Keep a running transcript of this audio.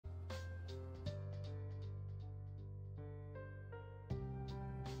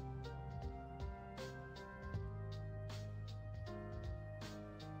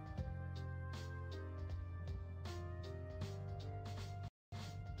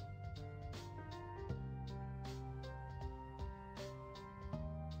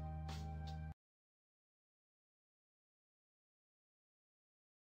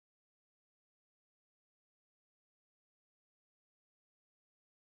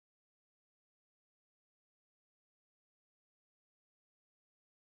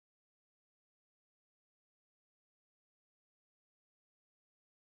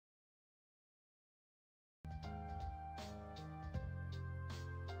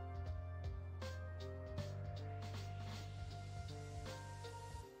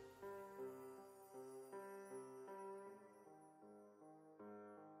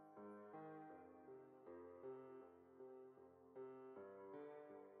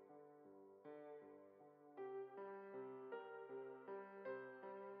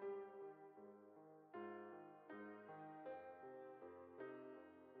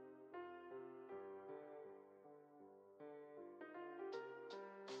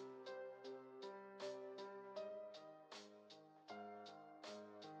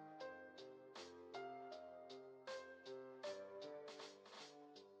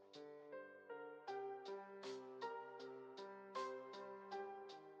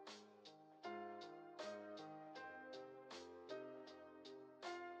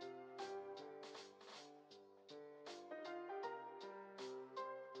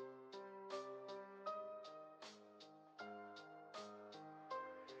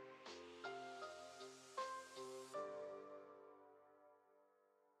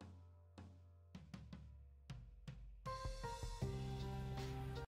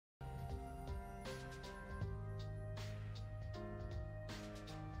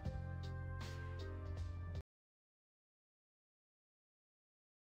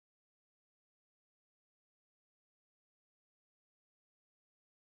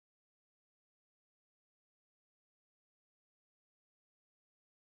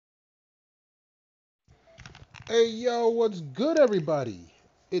Hey yo, what's good, everybody?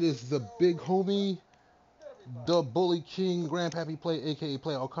 It is the big homie, the Bully King, Grandpappy Play, aka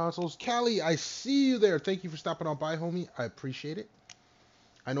Play All Consoles. Callie, I see you there. Thank you for stopping on by, homie. I appreciate it.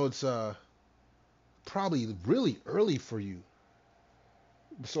 I know it's probably really early for you,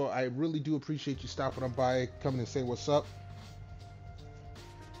 so I really do appreciate you stopping on by, coming and saying what's up.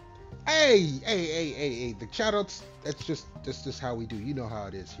 Hey, the shoutouts. That's just how we do. You know how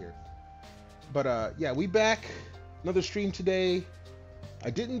it is here. But yeah, we back. Another stream today.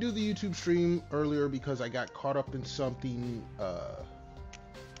 I didn't do the YouTube stream earlier because I got caught up in something,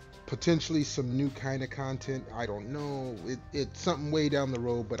 potentially some new kind of content. I don't know. It's something way down the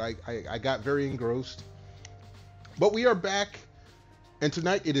road, but I got very engrossed. But we are back, and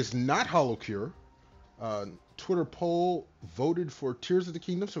tonight it is not Hollow Cure. Twitter poll voted for Tears of the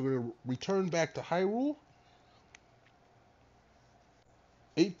Kingdom, so we're going to return back to Hyrule.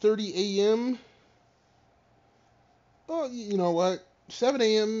 8:30 a.m. Oh, you know what? 7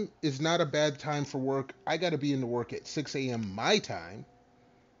 a.m. is not a bad time for work. I got to be into work at 6 a.m. my time.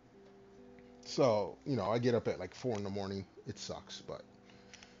 So, I get up at like 4 in the morning. It sucks, but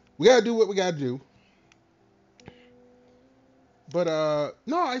we got to do what we got to do. But,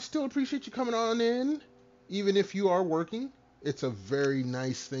 no, I still appreciate you coming on in, even if you are working. It's a very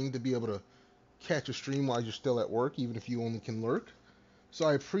nice thing to be able to catch a stream while you're still at work, even if you only can lurk. So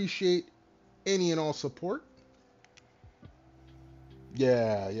I appreciate any and all support.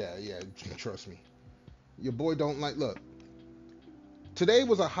 Yeah. Trust me. Your boy don't like, look, today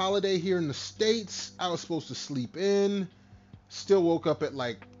was a holiday here in the States. I was supposed to sleep in. Still woke up at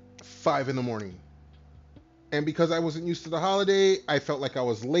like 5 in the morning. And because I wasn't used to the holiday, I felt like I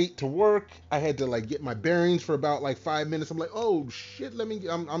was late to work. I had to like get my bearings for about like 5 minutes. I'm like, oh shit,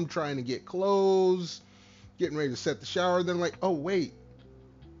 I'm trying to get clothes, getting ready to set the shower. Then I'm like, oh wait,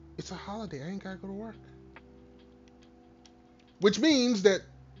 it's a holiday. I ain't gotta go to work. Which means that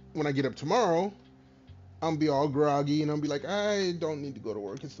when I get up tomorrow, I'm be all groggy and I'll be like, I don't need to go to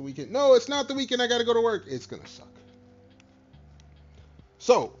work. It's the weekend. No, it's not the weekend. I gotta go to work. It's gonna suck.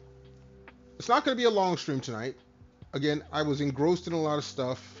 So it's not gonna be a long stream tonight. Again, I was engrossed in a lot of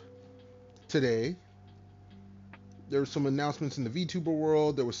stuff today. There were some announcements in the VTuber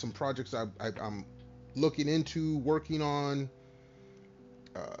world. There were some projects I'm looking into, working on.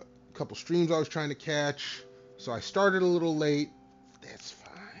 A couple streams I was trying to catch. So I started a little late. That's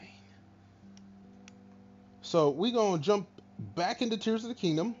fine. So we gonna jump back into Tears of the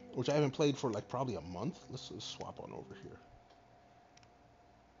Kingdom, which I haven't played for like probably a month. Let's just swap on over here.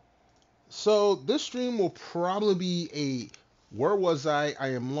 So this stream will probably be a where was I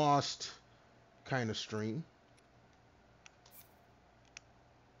am lost kind of stream.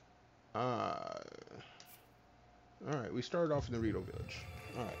 Uh, all right, we started off in the Rito Village.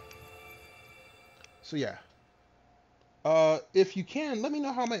 All right. So yeah. If you can, let me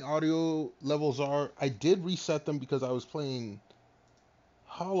know how my audio levels are. I did reset them because I was playing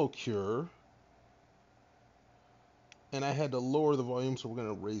Hollow Cure, and I had to lower the volume, so we're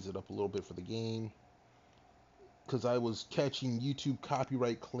gonna raise it up a little bit for the game because I was catching YouTube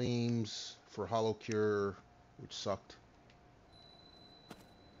copyright claims for Hollow Cure, which sucked.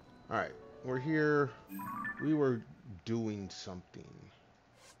 All right, we're here. We were doing something.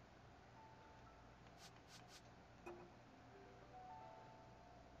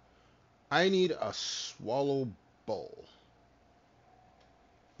 I need a swallow bowl.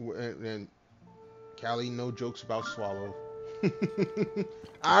 And Callie, no jokes about swallow.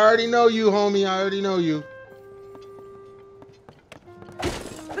 I already know you, homie. I already know you.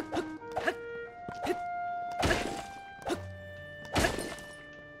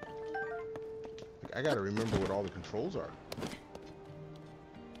 I gotta remember what all the controls are.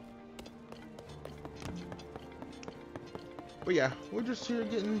 But yeah, we're just here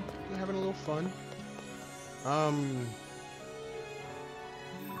having a little fun.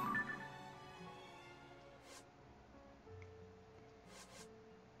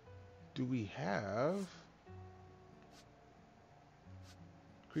 Do we have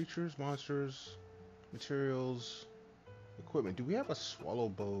creatures, monsters, materials, equipment? Do we have a swallow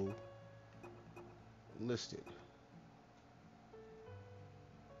bow listed?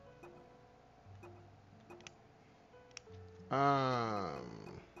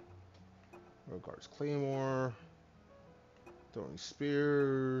 Regards claymore, throwing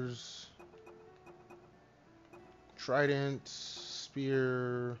spears, trident,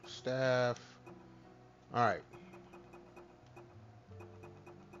 spear, staff. All right.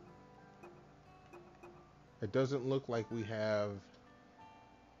 It doesn't look like we have.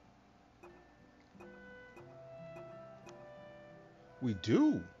 We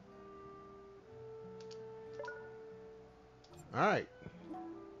do. Alright.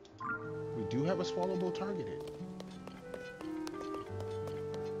 We do have a swallow bow targeted.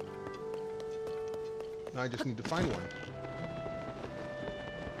 Now I just need to find one.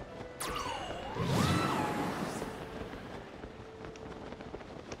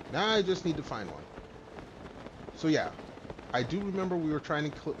 Now I just need to find one. So yeah, I do remember we were trying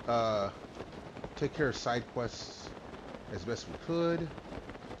to take care of side quests as best we could.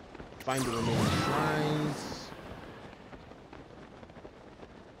 Find the remaining shrines.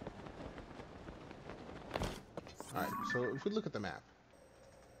 Alright, so if we look at the map,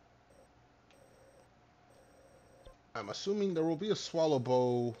 I'm assuming there will be a swallow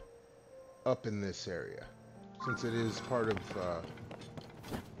bow up in this area, since it is part of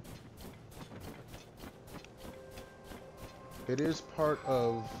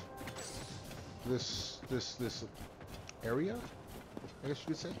this area, I guess you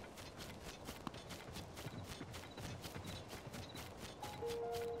could say.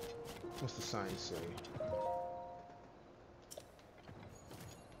 What's the sign say?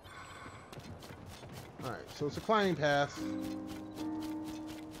 Alright, so it's a climbing path.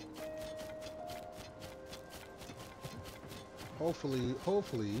 Hopefully,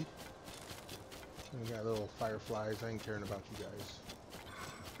 we got little fireflies. I ain't caring about you guys.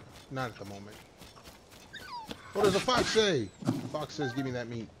 Not at the moment. What does the fox say? The fox says, give me that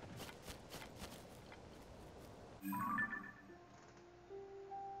meat.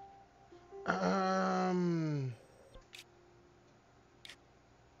 I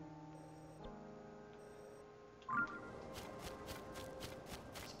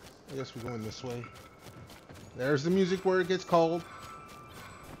guess we're going this way. There's the music where it gets cold.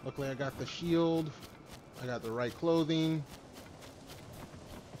 Luckily I got the shield. I got the right clothing.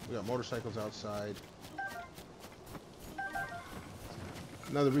 We got motorcycles outside.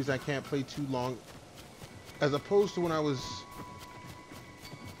 Another reason I can't play too long, as opposed to when I was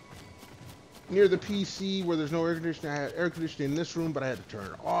near the PC where there's no air conditioning. I had air conditioning in this room, but I had to turn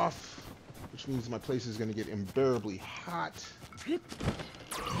it off, which means my place is going to get unbearably hot,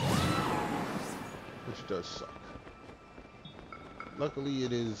 which does suck. Luckily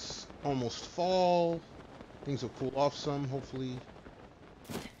it is almost fall. Things will cool off some, hopefully.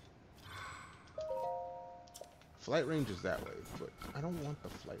 Flight range is that way, but I don't want the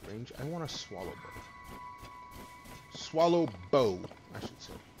flight range. I want a swallow bow. Swallow bow, I should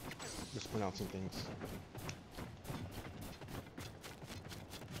say. Mispronouncing things.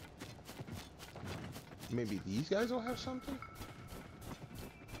 Maybe these guys will have something?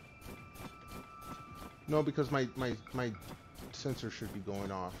 No, because my sensor should be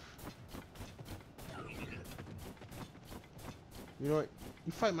going off. You know what?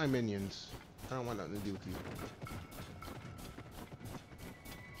 You fight my minions. I don't want nothing to do with you.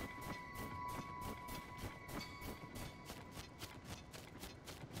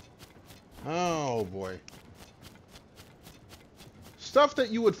 Oh boy. Stuff that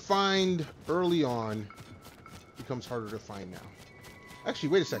you would find early on becomes harder to find now. Actually,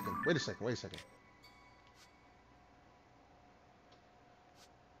 wait a second.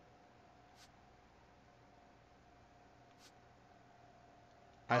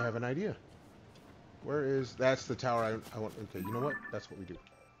 I have an idea. Where is... That's the tower I want... Okay, you know what? That's what we do.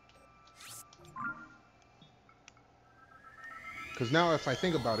 Because now if I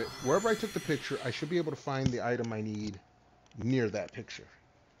think about it, wherever I took the picture, I should be able to find the item I need near that picture.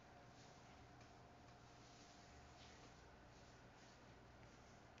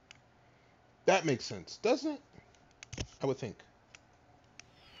 That makes sense, doesn't it? I would think.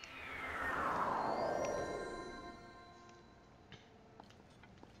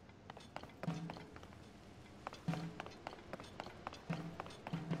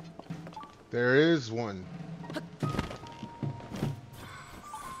 There is one.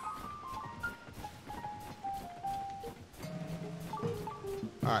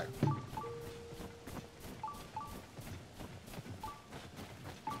 All right.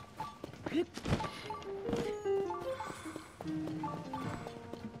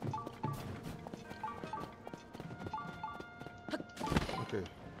 Okay.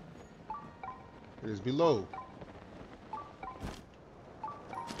 It is below.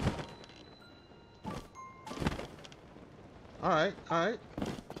 All right, all right.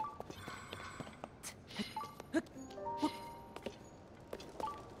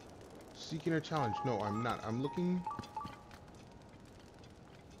 Seeking a challenge. No, I'm not. I'm looking.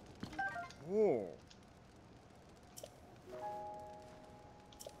 Oh.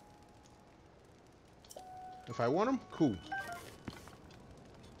 If I want them, cool.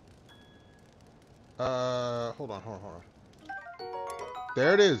 Hold on.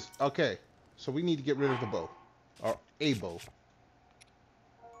 There it is. Okay. So we need to get rid of the bow. Or a bow.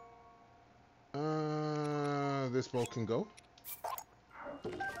 this bow can go.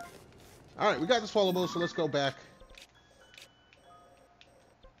 Alright, we got the swallow bow, so let's go back.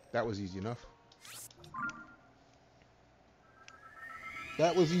 That was easy enough.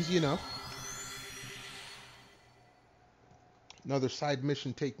 That was easy enough. Another side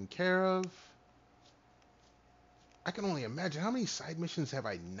mission taken care of. I can only imagine how many side missions have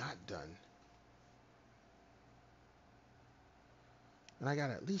I not done. And I got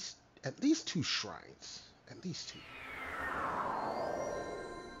at least 2 shrines. At least 2.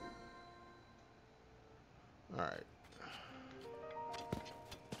 All right.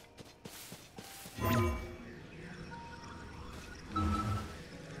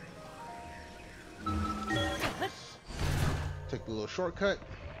 Take the little shortcut.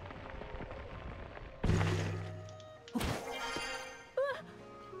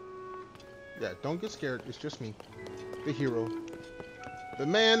 Yeah, don't get scared. It's just me, the hero. The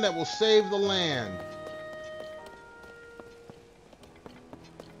man that will save the land.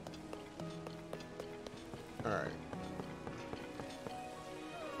 Alright.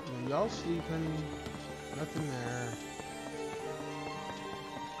 Y'all sleeping. Nothing there.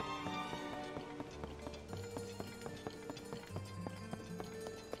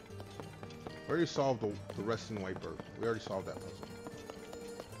 We already solved the resting white bird. We already solved that puzzle.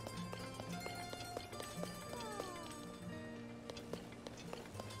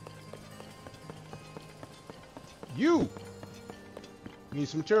 You need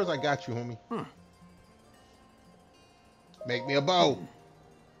some materials? I got you, homie. Make me a bow.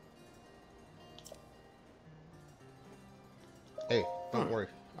 Hey, don't worry.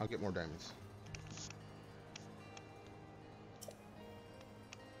 I'll get more diamonds.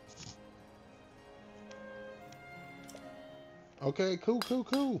 Okay, cool.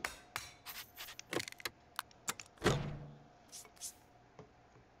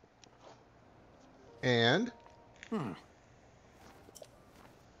 And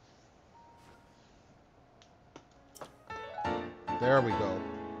there we go.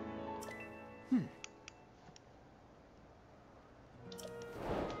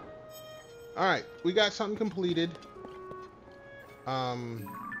 All right, we got something completed. No.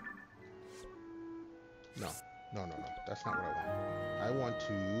 That's not what I want. I want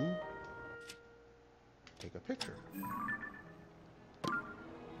to take a picture.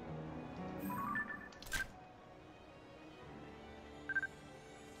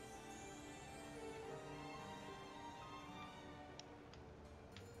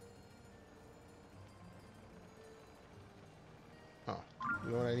 Oh,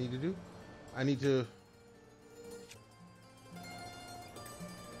 you know what I need to do? I need to...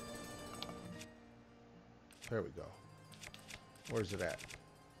 There we go. Where's it at?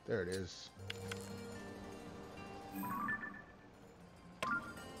 There it is.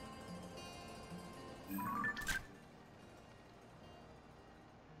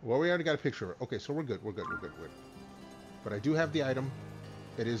 Well, we already got a picture of it. Okay, so we're good. But I do have the item.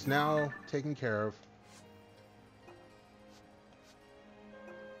 It is now taken care of.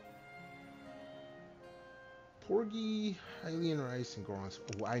 Porgy, Hylian rice, and Goron.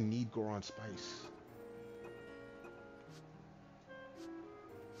 Oh, I need Goron spice.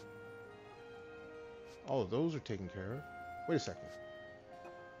 All of those are taken care of. Wait a second.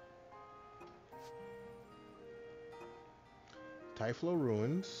 Typhlo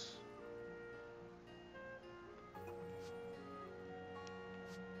Ruins.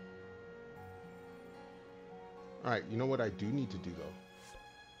 Alright, you know what I do need to do, though?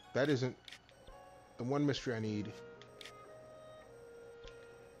 That isn't the one mystery I need.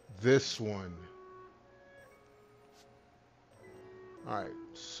 This one. Alright,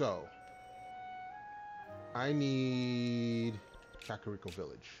 so... I need Kakariko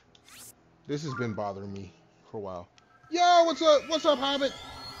Village. This has been bothering me for a while. Yo, what's up? What's up, Hobbit?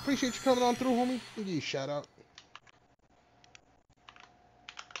 Appreciate you coming on through, homie. I'll give you a shout out.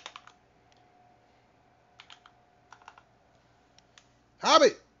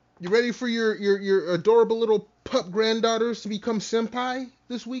 Hobbit, you ready for your adorable little pup granddaughters to become senpai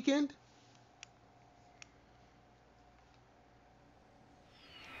this weekend?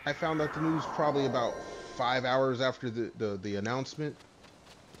 I found out the news probably about 5 hours after the announcement.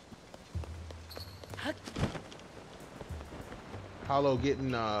 Hollow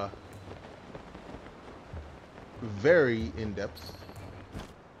getting very in-depth.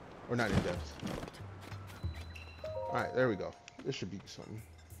 Or not in-depth. Alright, there we go. This should be something.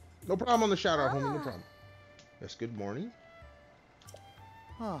 No problem on the shout out, homie, no problem. Yes, good morning.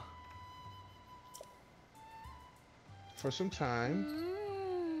 For some time.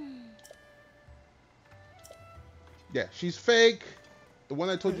 Yeah, she's fake. The one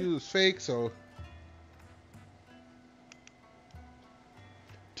I told you was fake, so...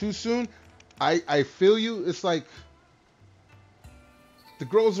 Too soon. I feel you. It's like the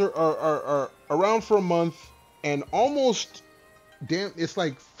girls are around for a month and almost damn. It's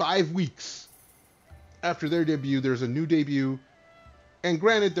like 5 weeks after their debut. There's a new debut, and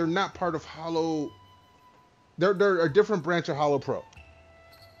granted, they're not part of Hollow. They're a different branch of Hollow Pro,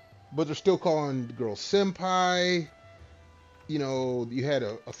 but they're still calling the girls senpai. You know, you had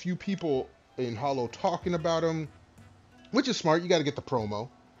a few people in Hollow talking about them, which is smart. You got to get the promo.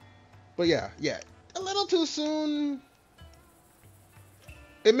 But yeah, a little too soon.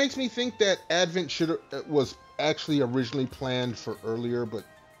 It makes me think that Advent was actually originally planned for earlier, but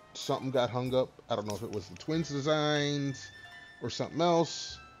something got hung up. I don't know if it was the twins' designs or something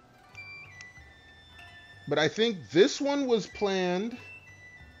else. But I think this one was planned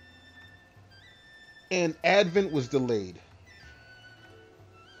and Advent was delayed.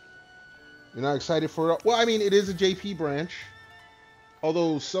 You're not excited for it? Well, I mean, it is a JP branch.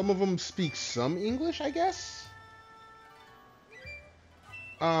 Although some of them speak some English, I guess.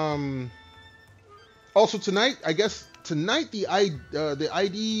 Also tonight, the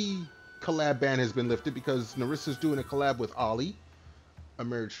ID collab ban has been lifted because Narissa's doing a collab with Ollie, a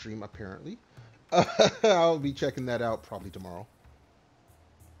marriage stream apparently. I'll be checking that out probably tomorrow.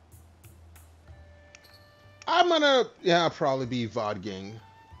 I'll probably be VOD gang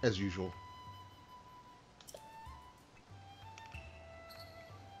as usual.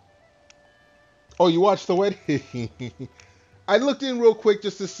 Oh, you watched the wedding? I looked in real quick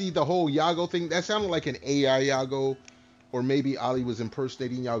just to see the whole Yago thing. That sounded like an AI Yago, or maybe Ali was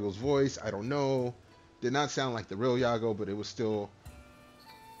impersonating Yago's voice. I don't know. Did not sound like the real Yago, but it was still.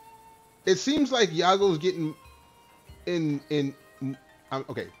 It seems like Yago's getting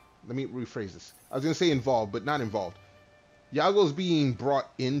okay, let me rephrase this. I was gonna say involved, but not involved. Yago's being brought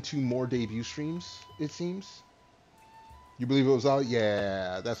into more debut streams. It seems. You believe it was Ali?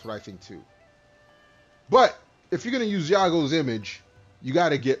 Yeah, that's what I think too. But if you're going to use Yago's image, you got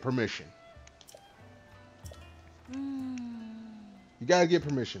to get permission. You got to get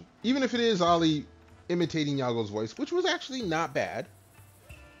permission. Even if it is Ali imitating Yago's voice, which was actually not bad.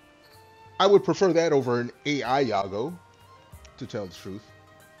 I would prefer that over an AI Yago, to tell the truth.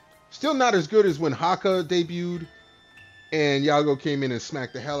 Still not as good as when Haka debuted and Yago came in and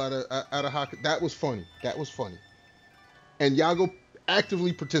smacked the hell out of Haka. That was funny. That was funny. And Yago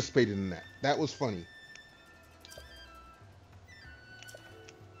actively participated in that. That was funny.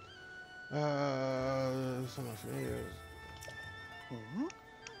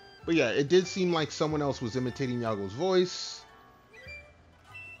 But yeah, it did seem like someone else was imitating Yago's voice.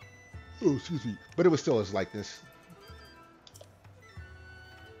 Oh, excuse me. But it was still his likeness.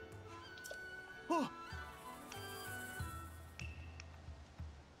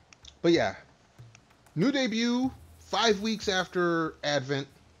 But yeah, new debut, 5 weeks after Advent.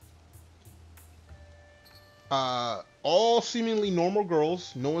 All seemingly normal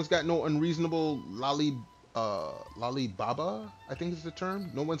girls. No one's got no unreasonable lollibaba, I think is the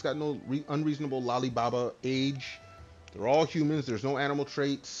term. No one's got no unreasonable lollibaba age. They're all humans. There's no animal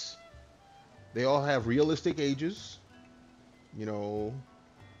traits. They all have realistic ages. You know,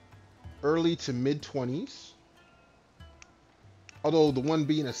 early to mid-20s. Although the one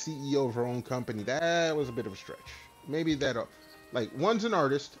being a CEO of her own company, that was a bit of a stretch. Maybe that, like, one's an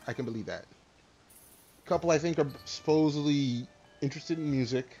artist. I can believe that. Couple I think are supposedly interested in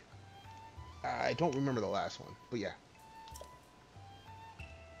music. I don't remember the last one, but yeah.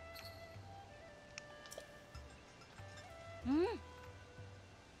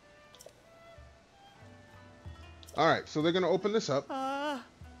 All right, so they're gonna open this up.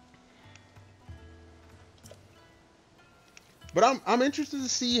 But I'm interested to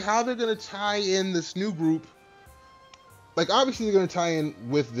see how they're gonna tie in this new group. Like obviously they're gonna tie in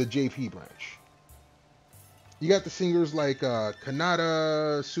with the JP branch. You got the singers like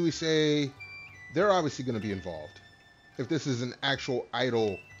Kanata, Suisei. They're obviously going to be involved. If this is an actual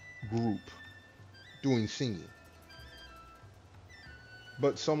idol group doing singing.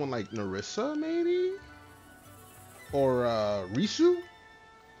 But someone like Narissa, maybe? Or Risu?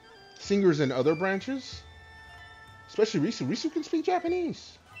 Singers in other branches? Especially Risu. Risu can speak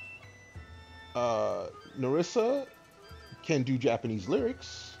Japanese. Narissa can do Japanese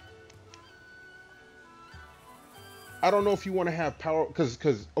lyrics. I don't know if you want to have power,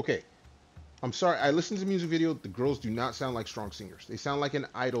 because, okay, I'm sorry, I listened to the music video, the girls do not sound like strong singers. They sound like an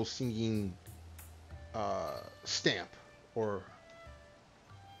idol singing stamp, or,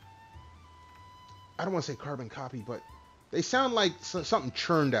 I don't want to say carbon copy, but they sound like something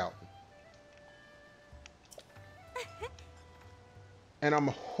churned out. And I'm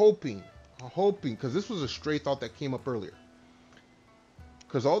hoping, because this was a stray thought that came up earlier.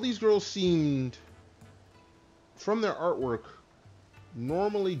 Because all these girls seemed, from their artwork,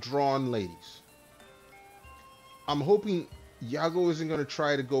 normally drawn ladies. I'm hoping Yago isn't going to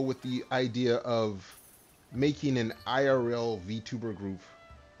try to go with the idea of making an IRL VTuber group,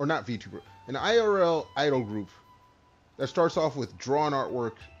 or not VTuber, an IRL idol group that starts off with drawn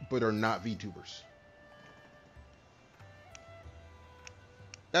artwork but are not VTubers.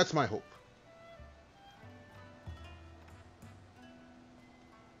 That's my hope.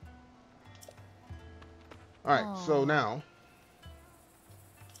 Alright, so now.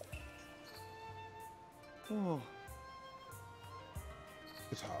 Oh.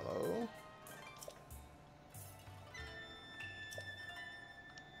 It's hollow.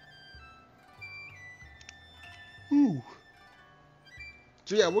 Ooh.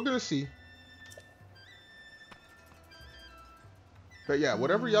 So yeah, we're gonna see. But yeah,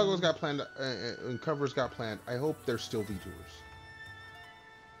 whatever Yago's got planned and Cover's got planned, I hope they're still VTubers.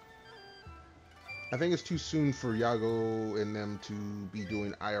 I think it's too soon for Yago and them to be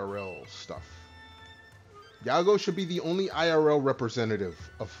doing IRL stuff. Yago should be the only IRL representative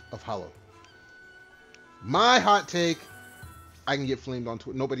of Hollow. My hot take, I can get flamed on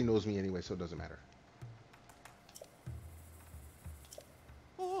Twitter. Nobody knows me anyway, so it doesn't matter.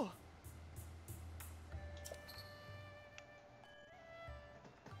 Oh.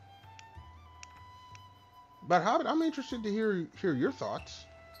 But Hobbit, I'm interested to hear your thoughts.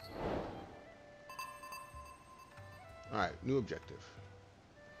 Alright, new objective.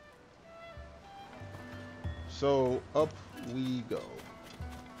 So, up we go.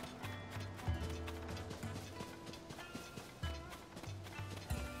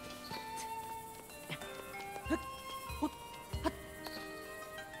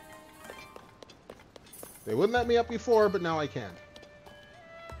 They wouldn't let me up before, but now I can.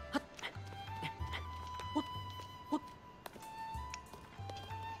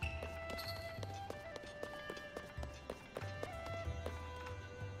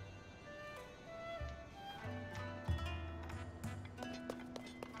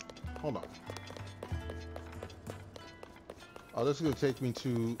 Hold on. Oh, this is going to take me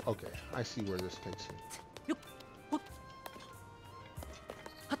to... Okay, I see where this takes me.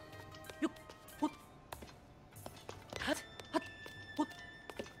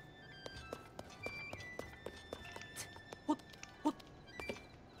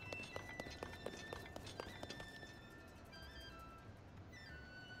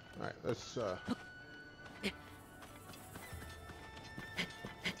 Alright, let's...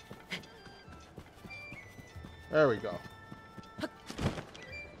 There we go.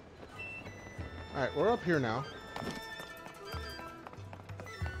 Alright, we're up here now.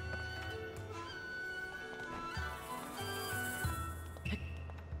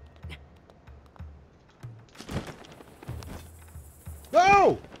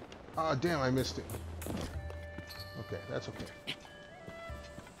 No! Oh, damn, I missed it. Okay, that's okay.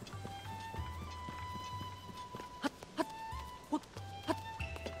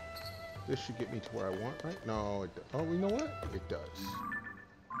 This should get me to where I want, right? No, it does. Oh, you know what? It does.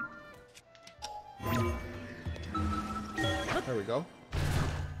 There we go.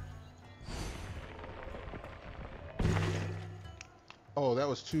 Oh, that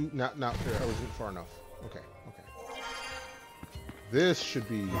was too... Not fair. I wasn't far enough. Okay, okay. This should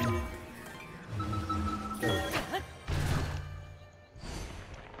be... There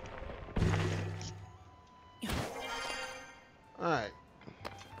we go. Alright.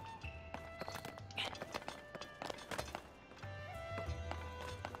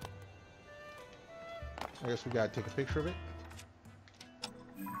 I guess we gotta take a picture of it.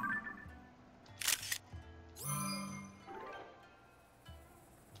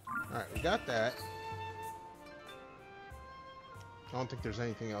 Alright, we got that. I don't think there's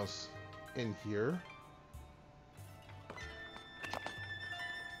anything else in here.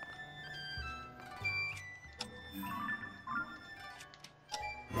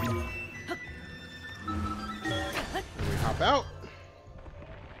 And we hop out.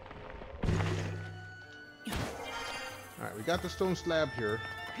 Alright, we got the stone slab here.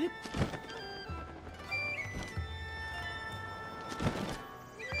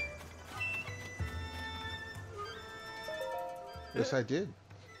 Yes, I did.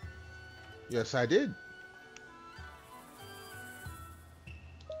 Yes, I did.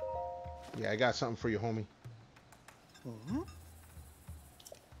 Yeah, I got something for you, homie. Mm-hmm.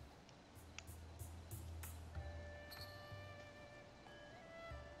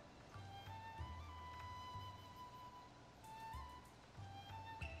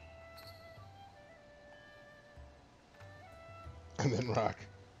 And then Rock.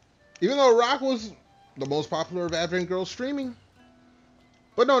 Even though Rock was the most popular of Advent Girls streaming,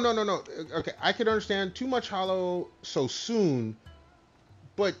 But no, no, no, no. Okay, I can understand too much hollow so soon,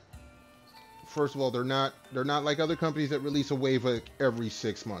 but first of all, they're not like other companies that release a wave like every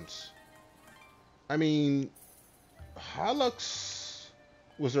 6 months. I mean, Holux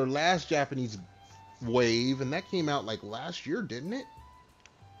was their last Japanese wave, and that came out like last year, didn't it?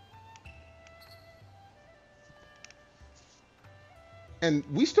 And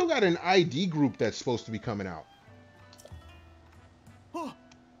we still got an ID group that's supposed to be coming out. Oh.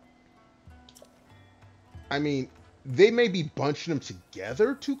 I mean, they may be bunching them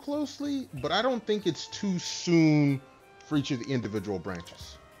together too closely, but I don't think it's too soon for each of the individual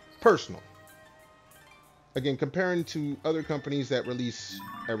branches. Personal. Again, comparing to other companies that release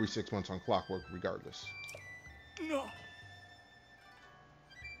every 6 months on clockwork, regardless. No.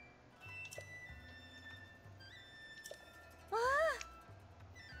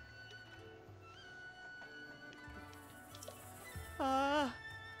 Ah.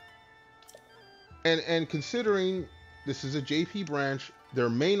 And considering this is a JP branch, their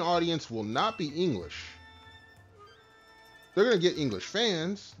main audience will not be English. They're gonna get English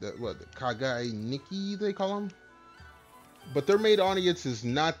fans, the Kagai Nikki they call them, but their main audience is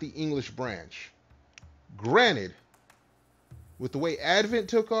not the English branch. Granted, with the way Advent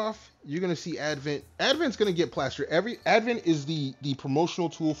took off, you're gonna see Advent. Advent's gonna get plastered. Every Advent is the promotional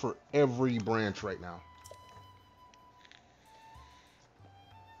tool for every branch right now.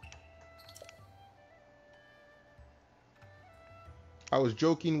 I was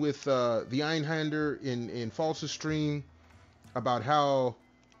joking with the Einhander in False's stream about how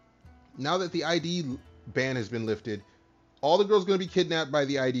now that the ID ban has been lifted, all the girls going to be kidnapped by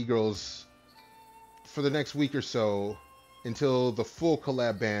the ID girls for the next week or so until the full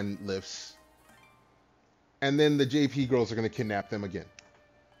collab ban lifts. And then the JP girls are going to kidnap them again.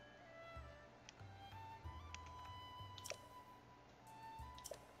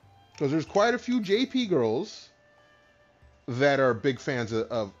 Because there's quite a few JP girls that are big fans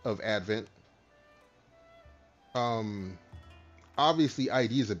of Advent. Obviously,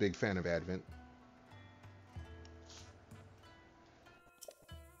 ID is a big fan of Advent.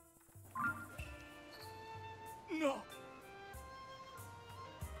 No.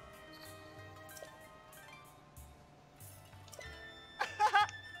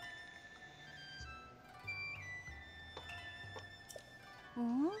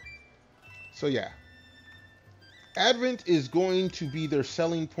 So yeah, Advent is going to be their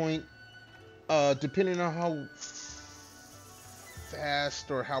selling point, depending on how fast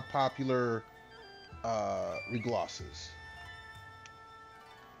or how popular Regloss is.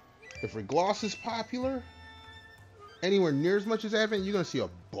 If Regloss is popular, anywhere near as much as Advent, you're gonna see a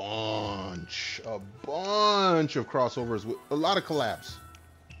bunch of crossovers with a lot of collabs.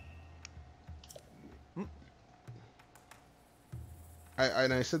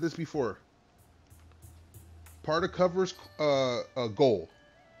 I said this before. Part of Cover's goal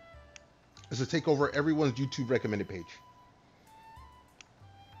is to take over everyone's YouTube recommended page.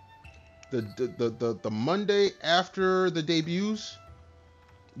 The Monday after the debuts,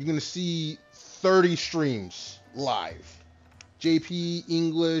 you're gonna see 30 streams live. JP,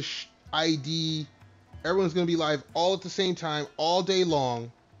 English, ID, everyone's gonna be live all at the same time, all day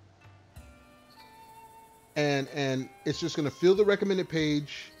long. And it's just gonna fill the recommended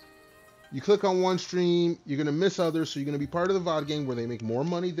page. You click on one stream, you're gonna miss others, so you're gonna be part of the VOD game where they make more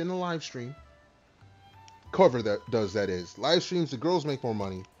money than a live stream. Cover does that is. Live streams, the girls make more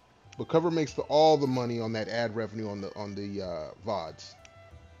money, but Cover makes all the money on that ad revenue on the VODs.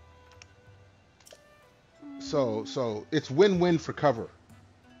 So it's win-win for Cover.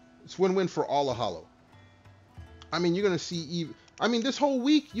 It's win-win for all of Hollow. I mean, you're gonna see this whole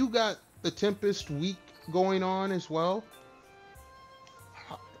week you got the Tempest week going on as well.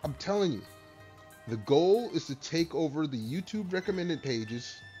 I'm telling you, the goal is to take over the YouTube recommended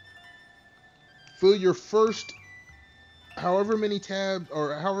pages, fill your first however many tabs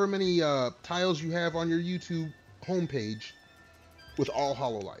or however many tiles you have on your YouTube homepage with all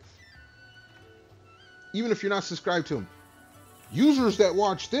Hololive. Even if you're not subscribed to them. Users that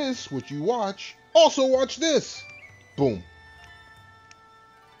watch this, which you watch, also watch this. Boom.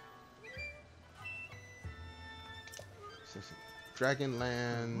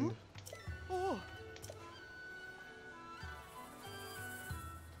 Dragonland. Oh.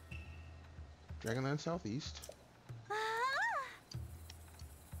 Dragonland Southeast.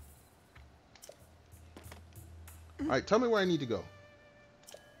 Alright, tell me where I need to go.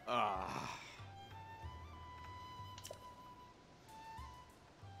 Ah.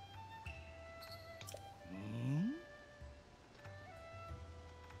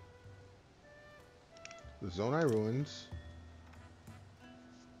 The Zonai Ruins.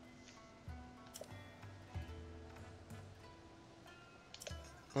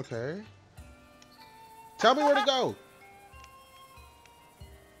 Okay. Tell me where to go.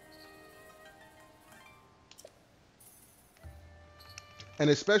 And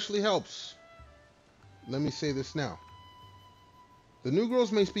especially helps. Let me say this now. The new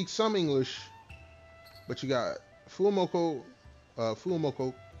girls may speak some English, but you got Fuamoko,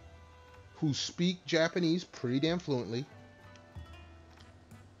 who speak Japanese pretty damn fluently.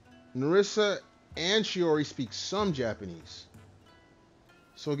 Narissa and Shiori speak some Japanese.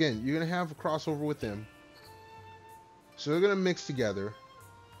 So again, you're going to have a crossover with them. So they're going to mix together.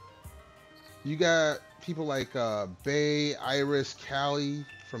 You got people like Bay, Iris, Callie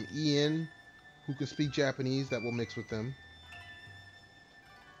from EN who can speak Japanese that will mix with them.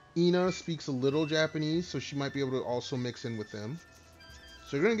 Ina speaks a little Japanese, so she might be able to also mix in with them.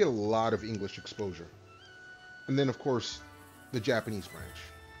 So you're going to get a lot of English exposure. And then, of course, the Japanese branch.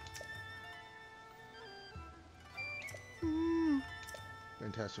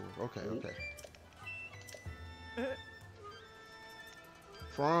 Fantastic work. Okay.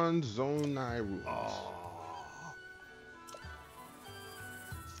 Franz Zonai Ruins.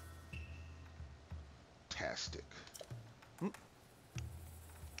 Fantastic.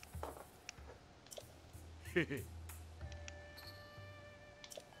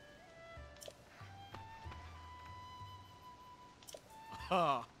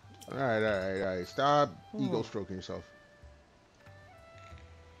 All right. Stop ego stroking yourself.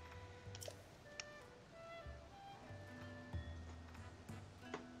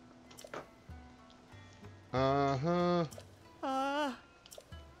 Uh-huh.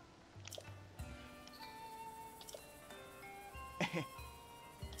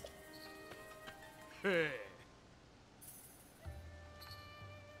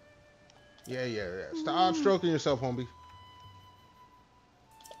 Yeah. Stop stroking yourself, homie.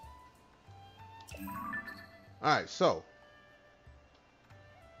 Alright, so.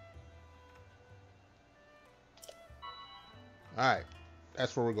 Alright.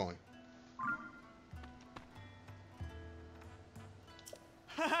 That's where we're going.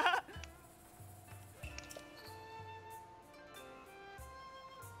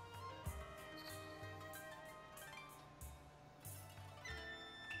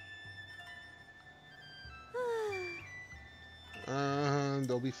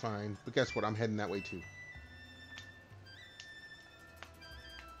 They'll be fine. But guess what? I'm heading that way too.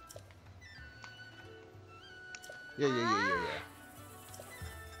 Yeah.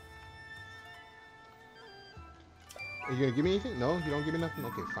 Are you gonna give me anything? No? You don't give me nothing?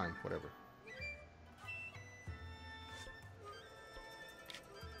 Okay, fine. Whatever.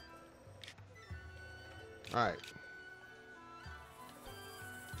 Alright.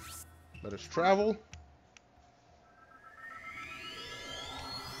 Let us travel.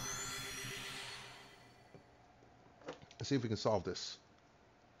 Let's see if we can solve this.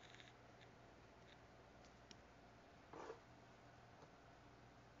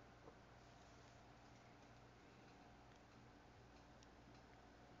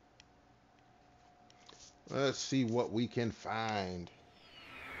 Let's see what we can find.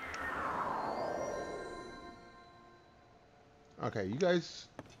 Okay, you guys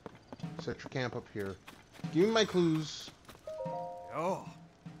set your camp up here. Give me my clues. Oh.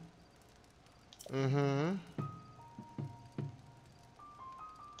 Mm-hmm.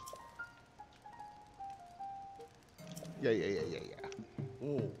 Yeah.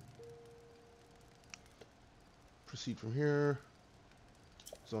 Oh. Proceed from here.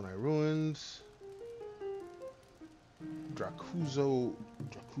 Zonai Ruins. Drakuzu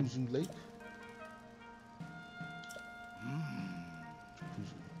Lake.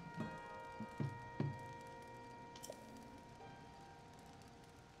 Drakuzu.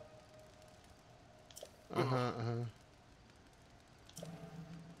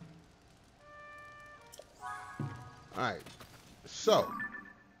 Alright.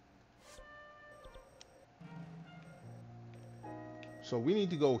 So we need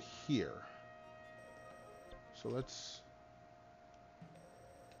to go here. So let's...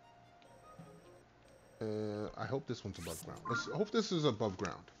 I hope this one's above ground. Let's hope this is above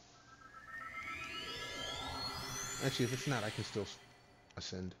ground. Actually, if it's not, I can still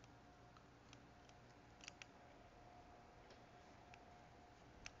ascend.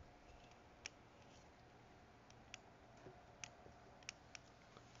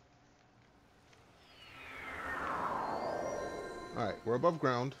 Alright, we're above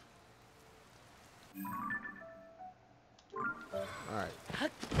ground. Alright.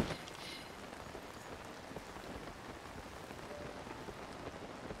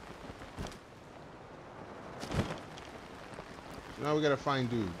 So now we gotta find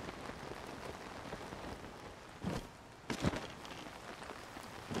dude.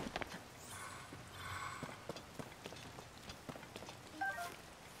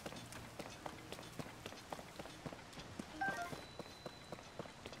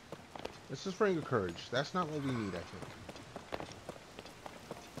 This is Ring of Courage. That's not what we need, I think.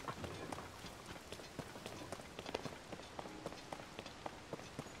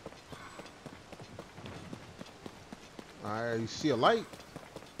 I see a light.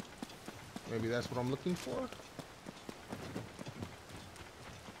 Maybe that's what I'm looking for.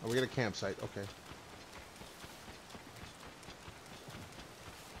 Oh, we got a campsite. Okay.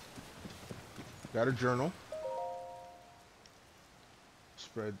 Got a journal.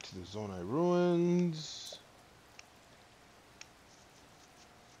 Spread to the Zonai ruins.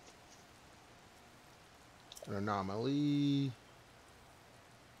 An anomaly.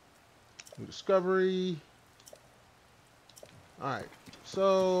 New discovery. Alright,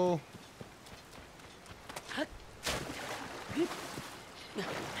 so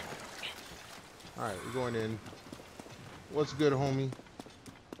alright, we're going in. What's good, homie?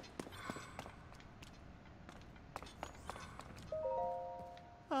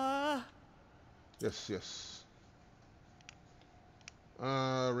 Yes, yes.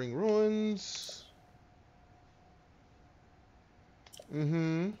 Ring ruins.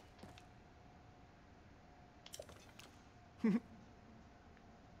 Mm-hmm.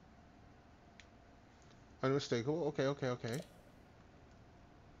 Unmistakable. Okay, okay, okay.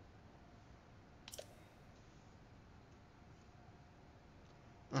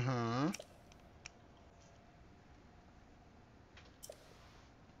 Uh-huh.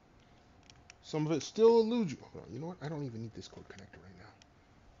 Some of it still eludes you. Hold on, you know what? I don't even need this code connector right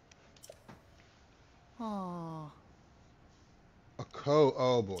now. Oh. A code.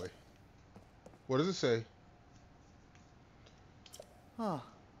 Oh, boy. What does it say? Oh.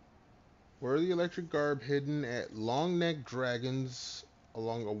 Where are the electric garb hidden at long-necked dragons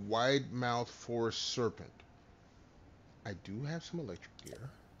along a wide-mouthed forest serpent? I do have some electric gear.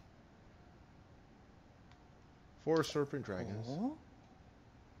 Forest serpent dragons. Oh.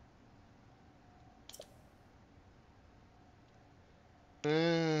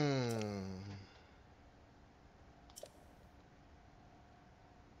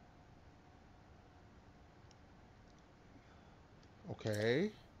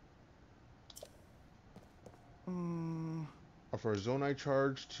 Okay. Offer a zonai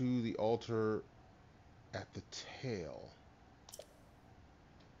charge to the altar at the tail.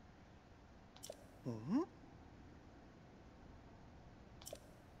 Mm-hmm.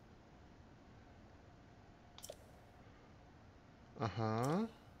 Uh-huh.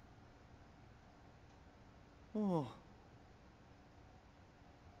 Oh.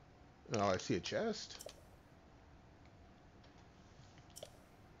 Oh, I see a chest.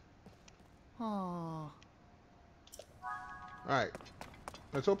 Oh. Alright.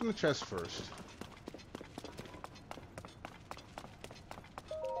 Let's open the chest first.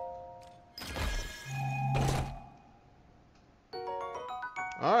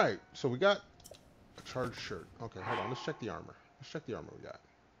 Alright, so we got a charged shirt. Okay, hold on. Let's check the armor. Let's check the armor we got.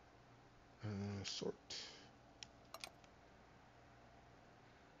 Sort.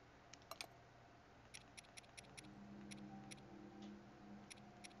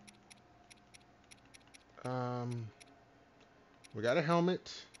 We got a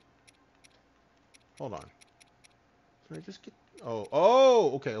helmet. Hold on. Can I just get...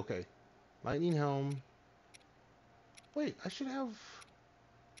 Oh, okay, okay. Lightning helm. Wait, I should have...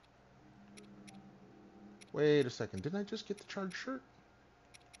 Wait a second. Didn't I just get the charged shirt?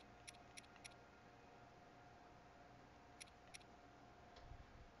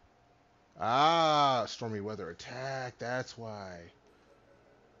 Ah, stormy weather attack. That's why.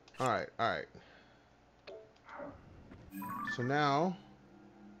 Alright, alright. So now...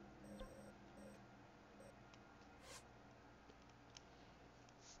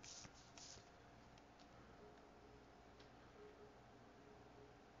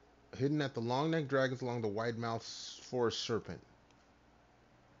 Hidden at the long-necked dragons along the wide-mouthed forest serpent.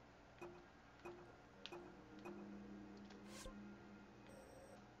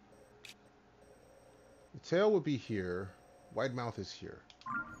 The tail would be here. Wide mouth is here.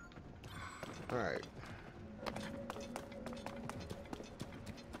 Alright.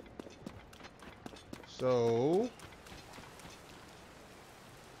 So...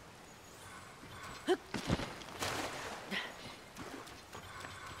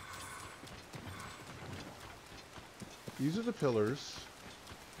 These are the pillars.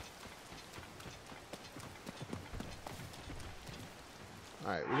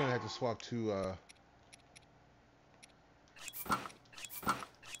 Alright, we're gonna have to swap to,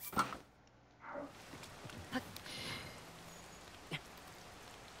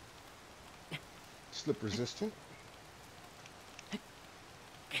 slip resistant.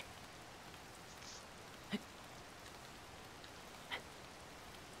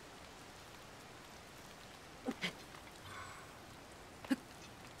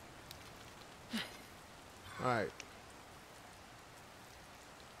 Alright.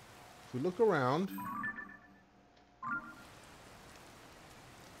 If we look around,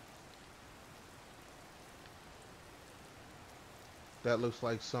 that looks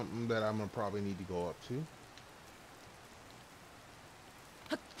like something that I'm gonna probably need to go up to.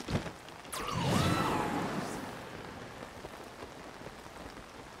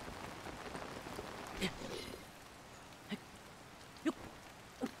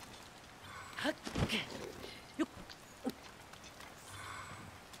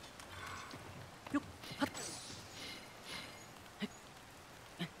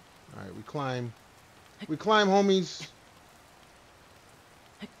 Alright, we climb. We climb, homies.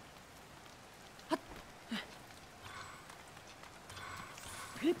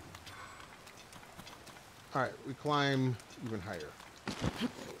 Alright, we climb even higher.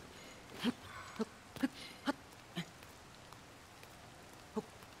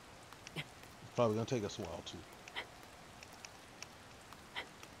 Probably gonna take us a while too.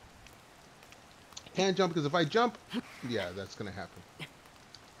 Can't jump because if I jump, yeah, that's gonna happen.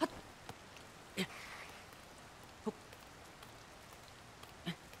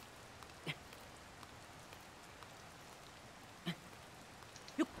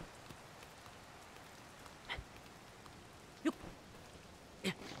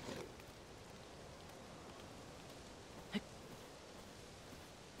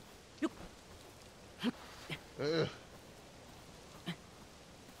 Ugh.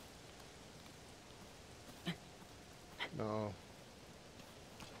 No.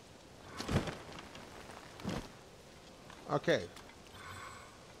 Okay.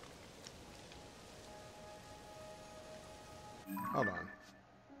 Hold on.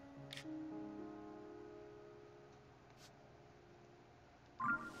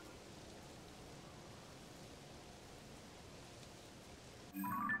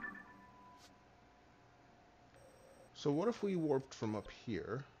 So what if we warped from up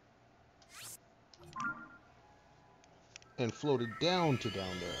here and floated down to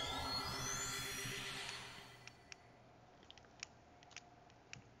down there?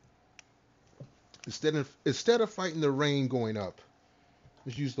 Instead of fighting the rain going up,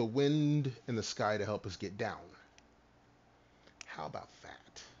 let's use the wind and the sky to help us get down. How about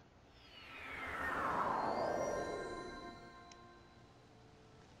that?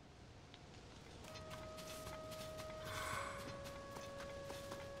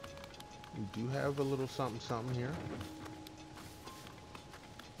 We do have a little something something here.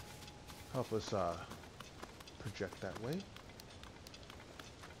 Help us project that way.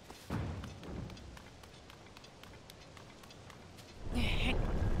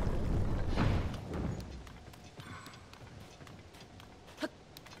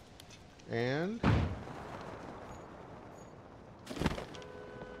 And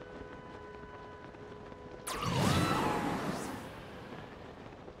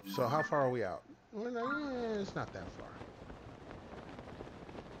so how far are we out? Well, it's not that far.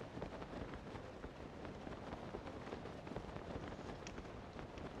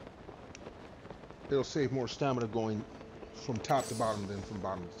 It'll save more stamina going from top to bottom than from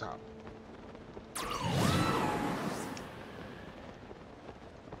bottom to top.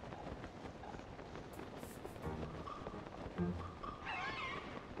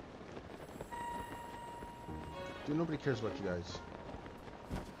 Dude, nobody cares about you guys.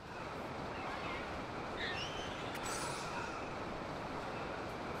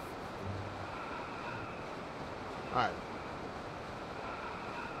 Alright.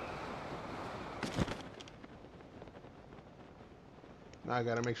 Now I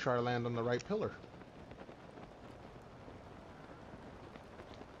gotta make sure I land on the right pillar.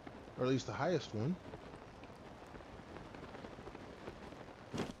 Or at least the highest one.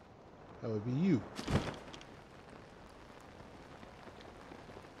 That would be you.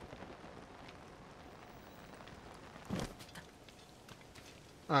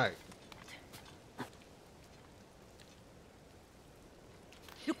 Alright.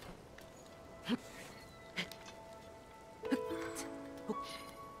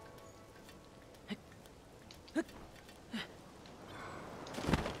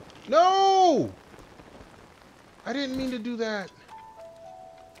 No! I didn't mean to do that.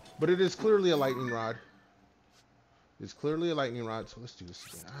 But it is clearly a lightning rod. It's clearly a lightning rod, so let's do this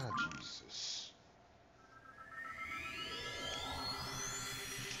again. Ah, Jesus.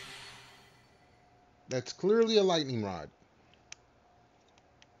 That's clearly a lightning rod.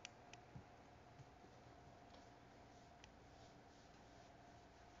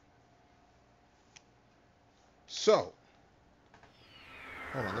 So,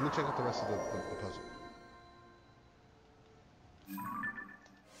 hold on, let me check out the rest of the puzzle.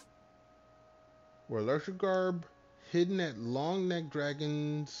 Where electric garb hidden at long neck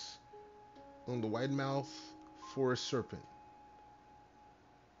dragons on the wide mouth forest serpent.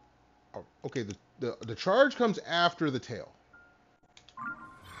 Oh, okay, the charge comes after the tail.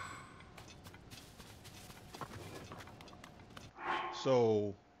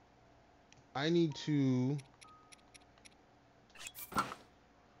 So I need to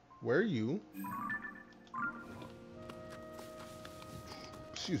where are you?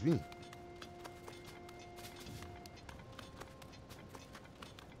 Excuse me.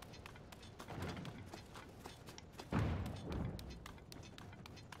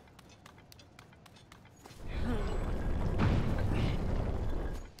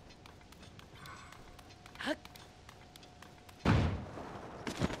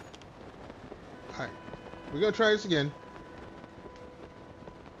 Alright. We're gonna try this again.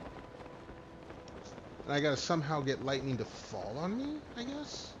 And I gotta somehow get lightning to fall on me, I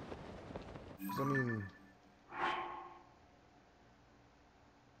guess? 'Cause, I mean...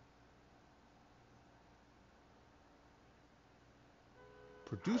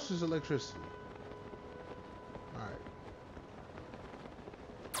 Produces electricity. Alright.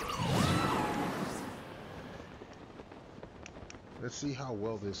 Let's see how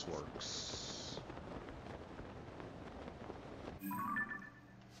well this works.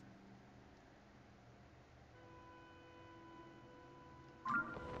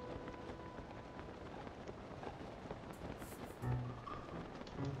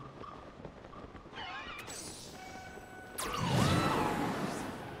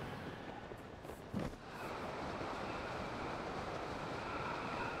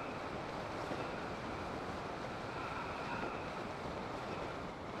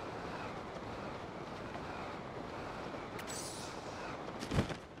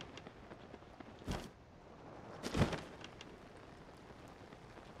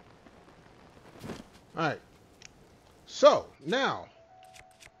 Alright. So, now,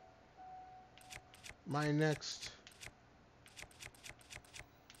 my next...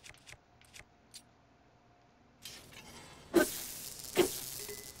 Oh,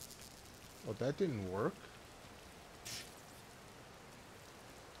 that didn't work.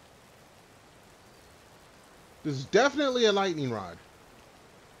 This is definitely a lightning rod.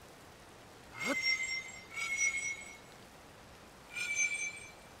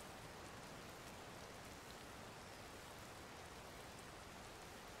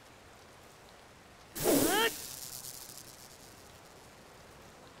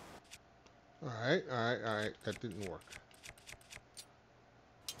 Alright. That didn't work.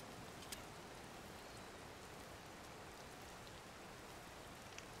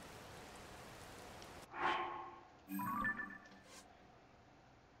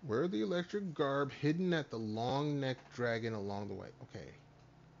 Where are the electric garb hidden at the long neck dragon along the way? Okay.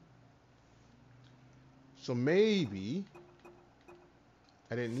 So maybe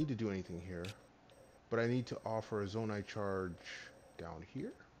I didn't need to do anything here, but I need to offer a zonai charge down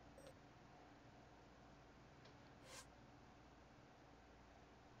here.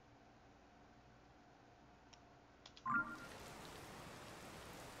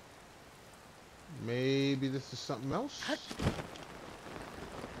 Maybe this is something else.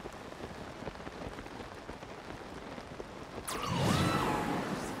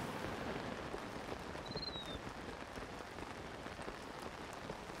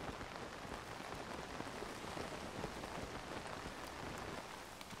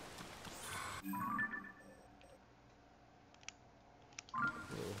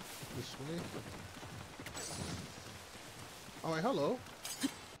 This way. Oh, wait, hello.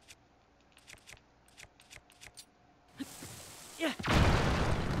 Yeah.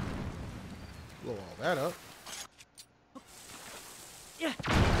 Blow all that up. Yeah.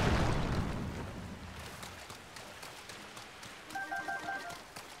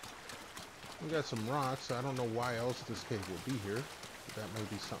 We got some rocks. I don't know why else this cave would be here. But that may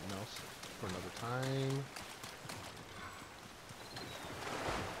be something else for another time.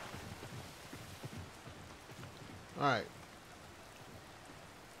 Alright.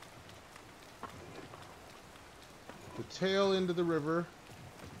 The tail into the river.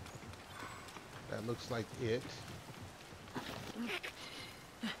 That looks like it.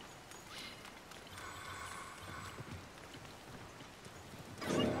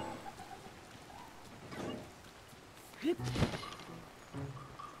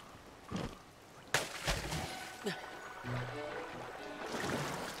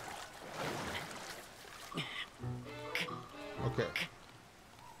 Okay.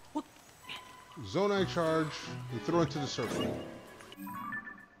 Zonai charge. You throw into the circle.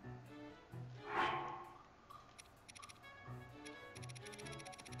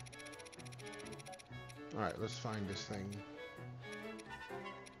 Alright, let's find this thing.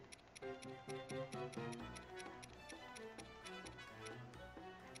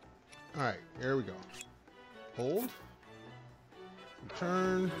 Alright, here we go. Hold.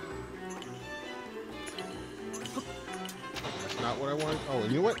 Return. That's not what I wanted. Oh,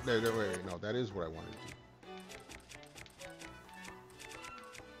 and you know what? Wait, no, that is what I wanted to do.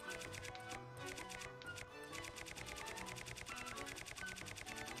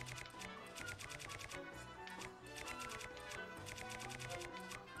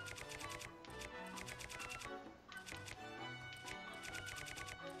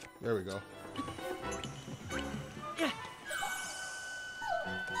 There we go.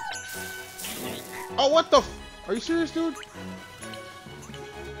 Oh, what the f— Are you serious, dude?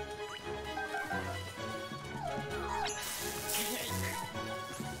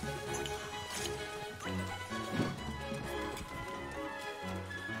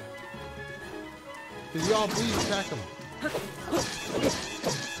 If y'all please attack him.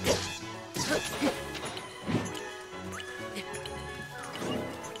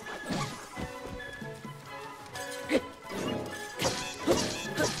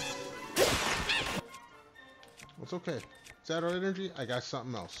 It's okay. Is that our energy? I got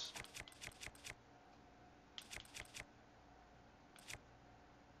something else.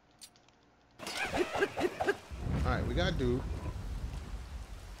 Alright, we got dude.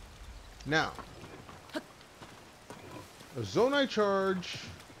 Now, a zonite charge.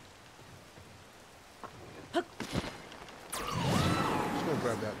 Let's go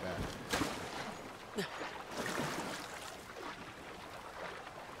grab that back.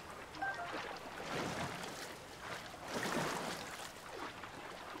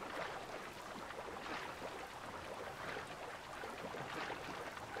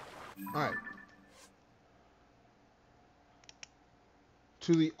 Alright.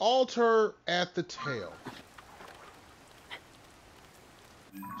 To the altar at the tail.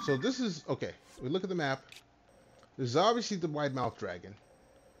 So this is, okay, we look at the map. This is obviously the wide mouth dragon.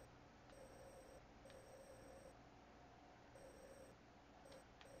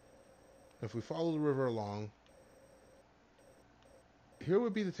 If we follow the river along, here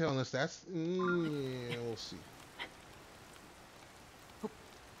would be the tail, unless that's, yeah, we'll see.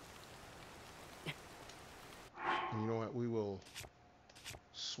 And you know what, we will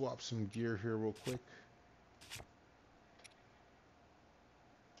swap some gear here real quick.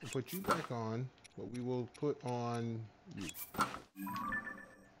 We'll put you back on, but we will put on you.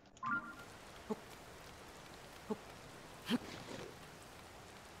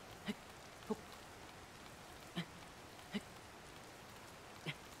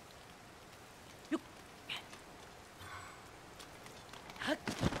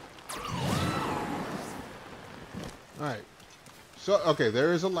 Alright. So, okay,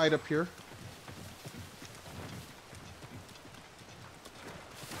 there is a light up here.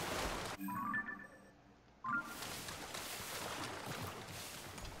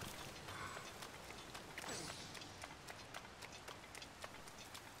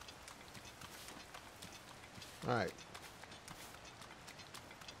 Alright.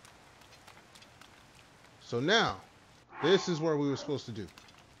 So now, this is where we were supposed to do.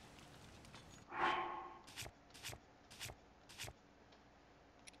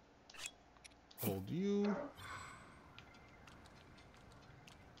 Hold you.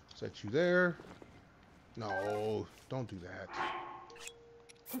 Set you there. No, don't do that.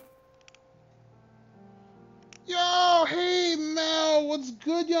 Yo, hey Mel, what's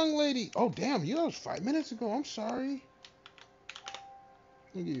good, young lady? Oh, damn, you, that was 5 minutes ago. I'm sorry.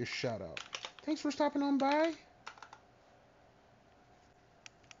 Let me give you a shout out. Thanks for stopping on by.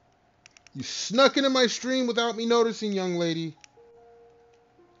 You snuck into my stream without me noticing, young lady.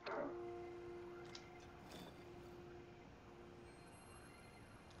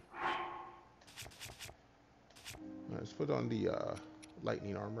 Let's put on the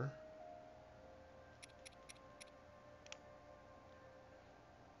lightning armor.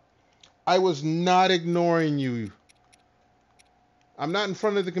 I was not ignoring you. I'm not in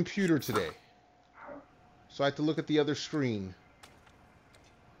front of the computer today. So I have to look at the other screen.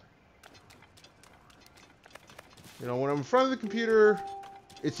 You know, when I'm in front of the computer,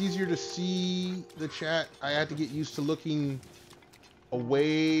 it's easier to see the chat. I had to get used to looking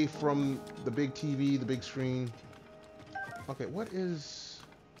away from the big TV, the big screen. Okay, what is...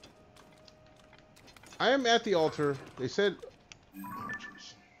 I am at the altar. They said... Oh,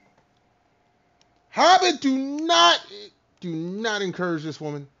 jeez. Hobbit, do not encourage this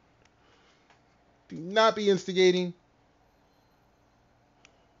woman. Do not be instigating.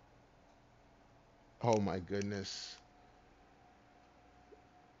 Oh my goodness.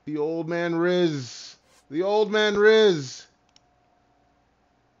 The old man Riz The old man Riz.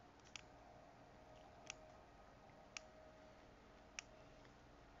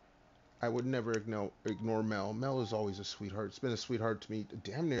 I would never ignore Mel. Mel is always a sweetheart. It's been a sweetheart to me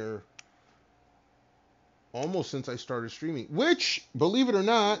damn near almost since I started streaming. Which, believe it or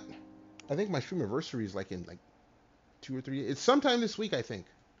not, I think my stream anniversary is like in like 2 or 3. It's sometime this week, I think.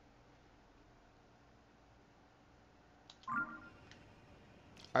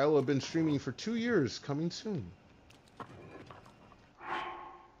 I will have been streaming for 2 years, coming soon.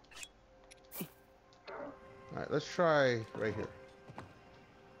 Alright, let's try right here.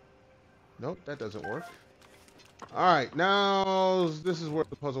 Nope, that doesn't work. Alright, now this is where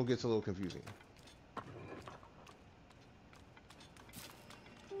the puzzle gets a little confusing.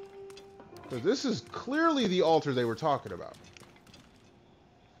 So this is clearly the altar they were talking about.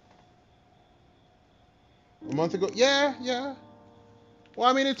 A month ago? Yeah. Well,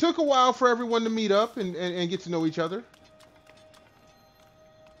 I mean, it took a while for everyone to meet up and get to know each other.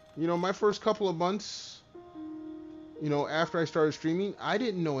 You know, my first couple of months, you know, after I started streaming, I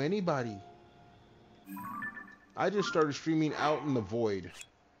didn't know anybody. I just started streaming out in the void.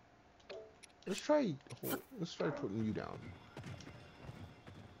 Let's try putting you down.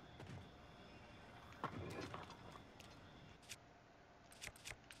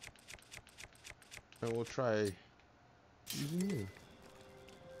 And we'll try using you.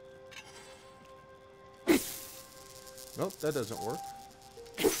 Nope, that doesn't work.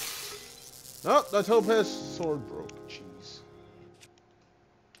 Nope, the topaz sword broke. Jeez.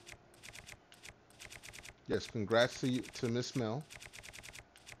 Yes, congrats to Miss Mel.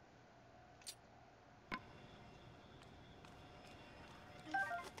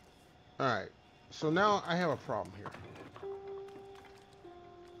 Alright, so now I have a problem here.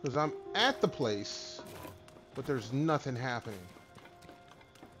 Because I'm at the place, but there's nothing happening.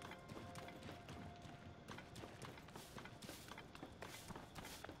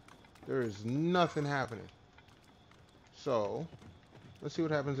 There is nothing happening. So, let's see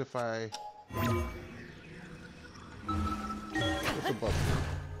what happens if I... What's a button?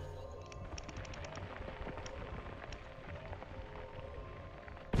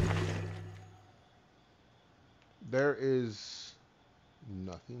 There is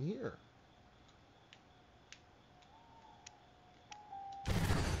nothing here.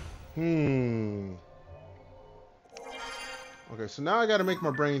 Okay, so now I gotta make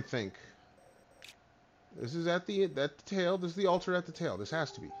my brain think. This is at the tail. This is the altar at the tail. This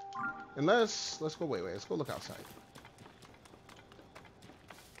has to be. Unless, let's go, wait, let's go look outside.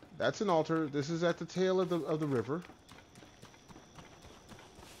 That's an altar. This is at the tail of the river.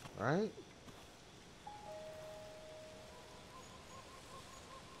 Alright?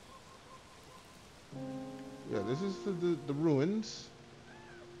 Yeah, this is the ruins.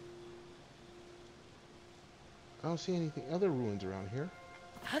 I don't see anything other ruins around here.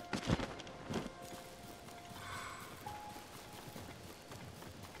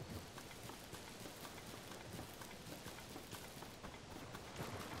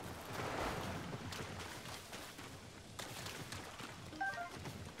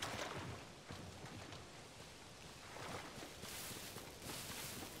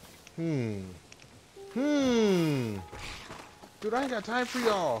 Dude, I ain't got time for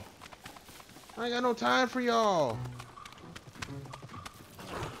y'all. I ain't got no time for y'all.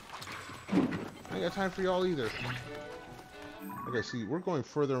 I ain't got time for y'all either. Okay, see, we're going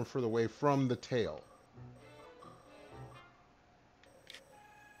further and further away from the tail.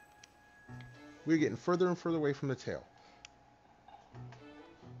 We're getting further and further away from the tail.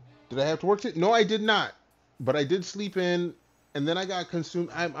 Did I have to work it? No, I did not. But I did sleep in, and then I got consumed.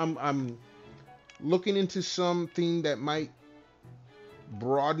 I'm looking into something that might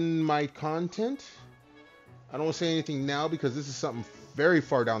broaden my content. I don't want to say anything now because this is something very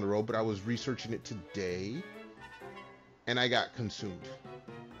far down the road, but I was researching it today and I got consumed.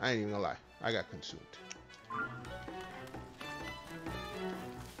 I ain't even gonna lie. I got consumed.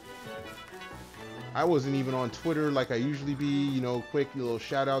 I wasn't even on Twitter like I usually be, you know, quick little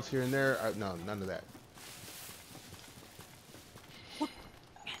shout outs here and there. No, none of that.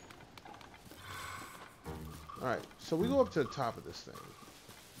 Alright, so we go up to the top of this thing.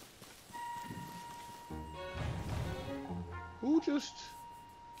 Who just...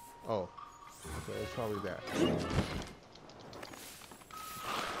 Oh. Okay, it's probably that.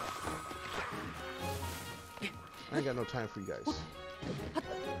 I ain't got no time for you guys.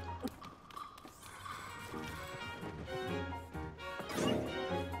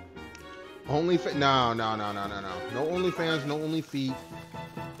 Only no. No OnlyFans, no Only Feet.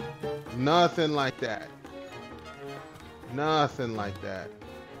 Nothing like that. Nothing like that.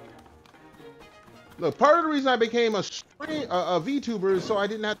 Look, part of the reason I became a VTuber is so I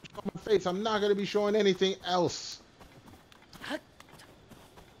didn't have to show my face. I'm not going to be showing anything else.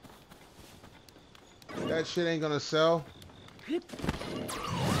 That shit ain't going to sell.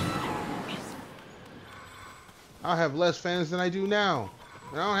 I'll have less fans than I do now.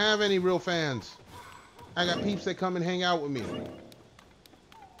 I don't have any real fans. I got peeps that come and hang out with me.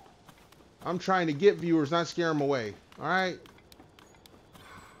 I'm trying to get viewers, not scare them away. All right?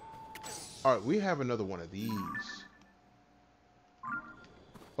 All right, we have another one of these.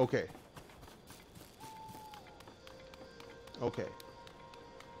 Okay. Okay.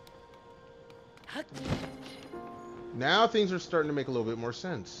 Now things are starting to make a little bit more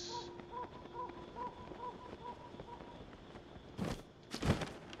sense.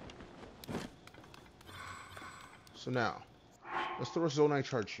 So now, let's throw a Zonite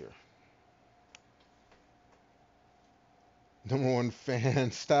charge here. Number one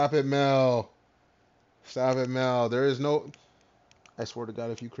fan. Stop it, Mel. Stop it, Mel. There is no... I swear to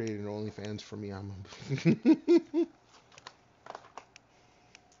God, if you created an OnlyFans for me, I'm...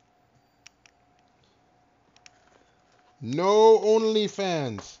 No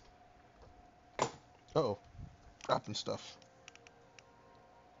OnlyFans. Uh-oh. Dropping stuff.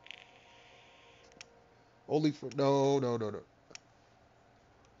 Only for... No, no, no, no.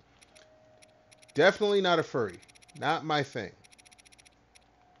 Definitely not a furry. Not my thing.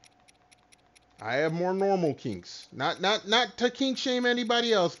 I have more normal kinks. Not to kink shame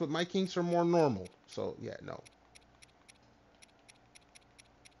anybody else, but my kinks are more normal. So, yeah, no.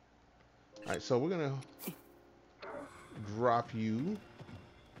 Alright, so we're going to drop you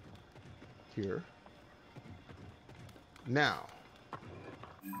here. Now,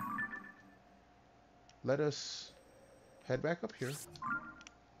 let us head back up here.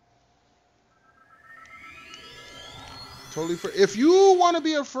 Totally free. If you want to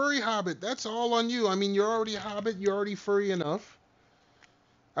be a furry hobbit, that's all on you. I mean, you're already a hobbit. You're already furry enough.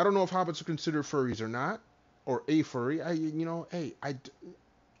 I don't know if hobbits are considered furries or not, or a furry. You know, hey, I'm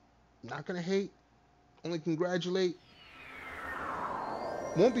not gonna hate. Only congratulate.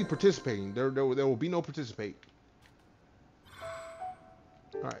 Won't be participating. There will be no participate.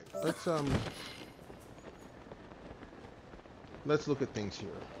 All right, let's look at things here.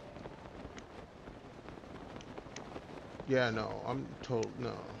 Yeah, no, I'm told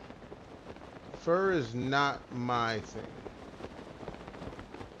no. Fur is not my thing.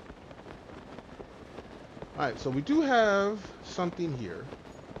 Alright, so we do have something here.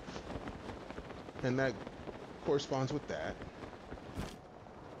 And that corresponds with that.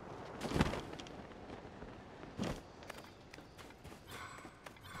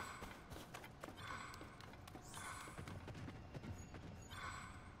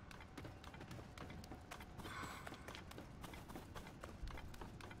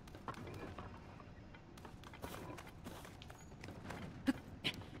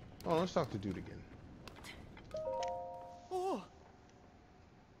 Oh, let's talk to dude again. Oh.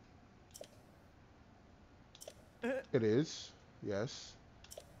 It is, yes.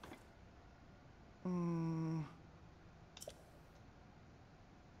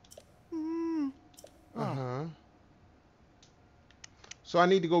 Uh-huh. So I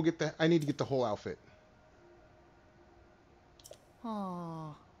need to go get the whole outfit.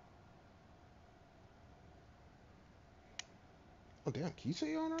 Oh. Oh damn,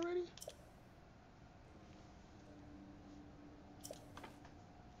 Kisei on already?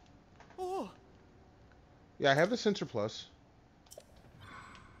 Oh. Yeah, I have the Sensor Plus.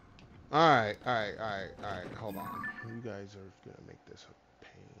 Alright. Hold on. You guys are gonna make this a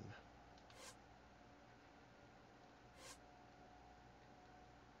pain.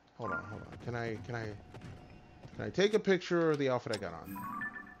 Hold on. Can I take a picture of the outfit I got on?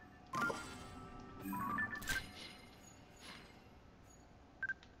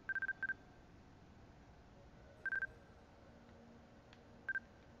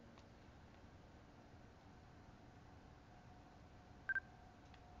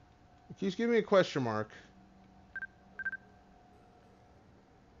 Keeps giving me a question mark.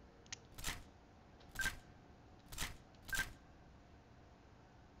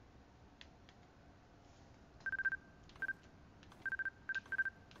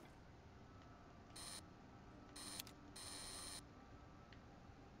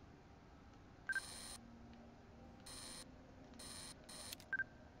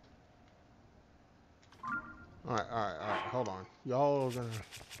 Alright. Hold on. Y'all are gonna...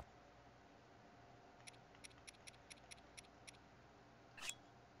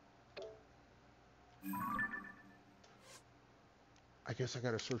 I guess I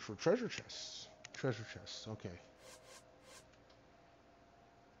gotta search for treasure chests. Treasure chests, okay.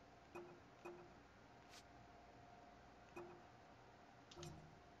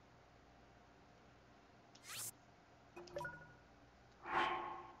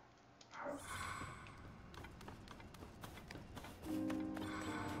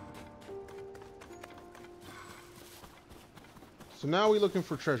 So now we're looking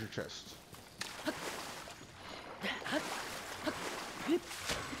for treasure chests.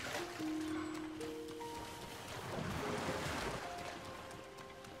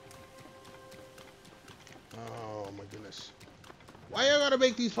 Oh my goodness. Why I gotta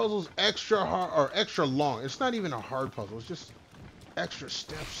make these puzzles extra hard or extra long? It's not even a hard puzzle, it's just extra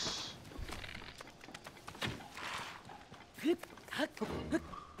steps.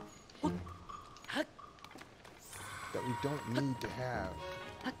 That we don't need to have.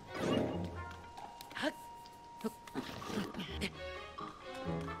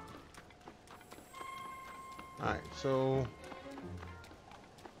 Alright, so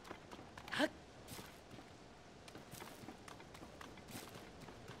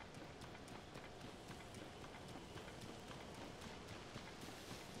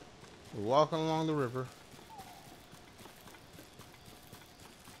we're walking along the river.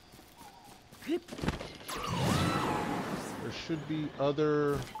 There should be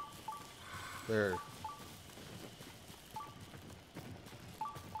other... There.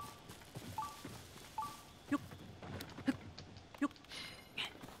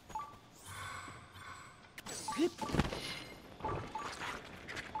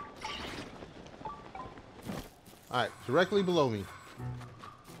 Alright, directly below me.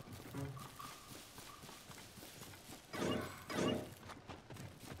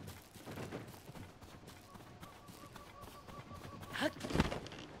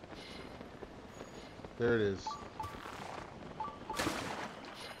 There it is.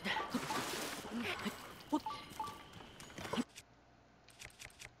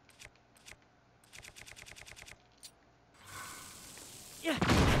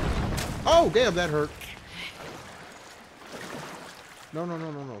 Oh, damn, that hurt. No, no,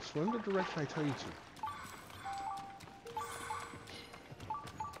 no, no, no. Swim the direction I tell you to.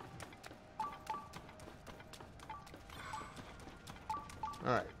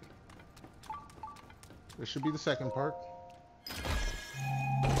 Alright. This should be the second part.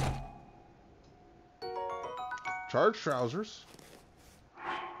 Charge trousers.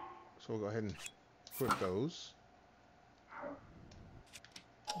 So we'll go ahead and put those.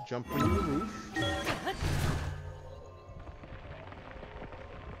 Jump into the roof.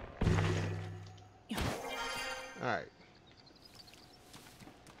 Alright.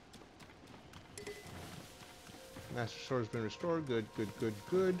 Master Sword has been restored. Good, good, good,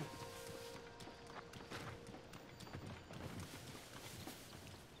 good.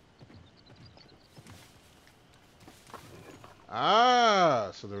 Ah,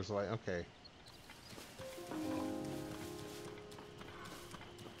 so there's like, okay.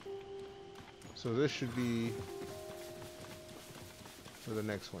 So this should be where the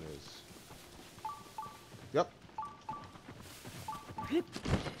next one is. Yep.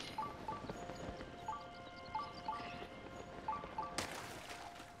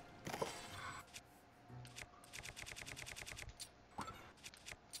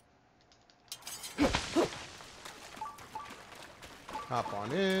 Hop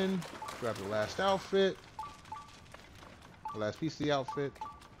on in, grab the last outfit, the last piece of the outfit.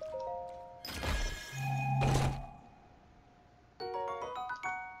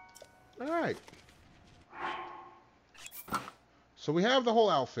 Alright. So we have the whole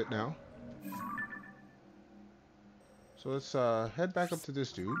outfit now. So let's head back up to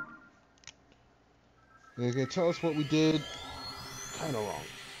this dude. And he's going to tell us what we did kind of wrong,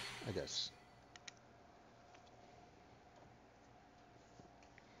 I guess.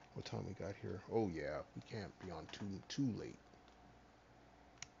 What time we got here? Oh yeah, we can't be on too late.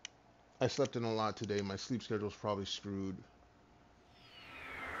 I slept in a lot today. My sleep schedule's probably screwed.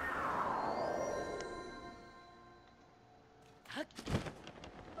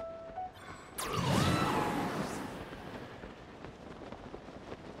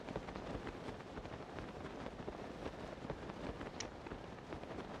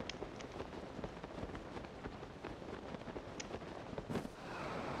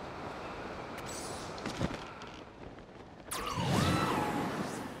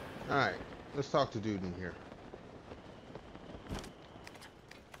 Alright, let's talk to dude in here.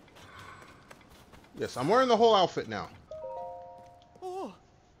 Yes, I'm wearing the whole outfit now. Oh.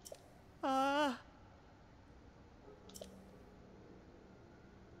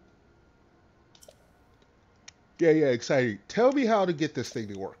 Yeah, exciting. Tell me how to get this thing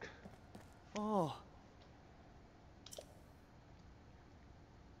to work. Oh.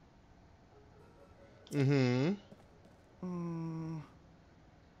 Mm-hmm. Hmm.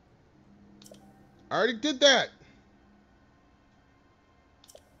 I already did that.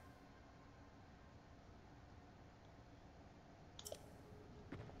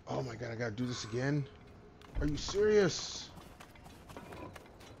 Oh my god, I gotta do this again? Are you serious?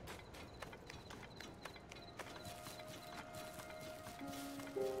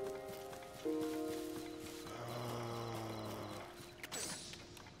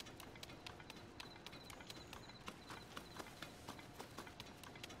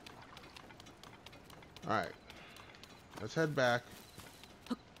 Alright. Let's head back.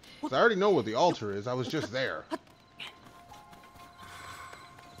 'Cause I already know what the altar is. I was just there.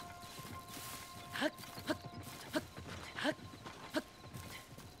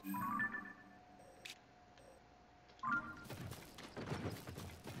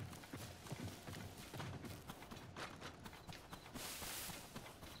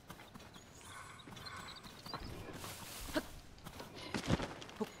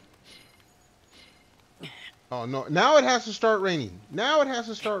 Oh, no. Now it has to start raining. Now it has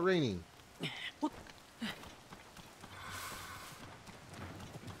to start raining.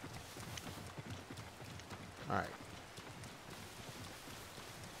 Alright.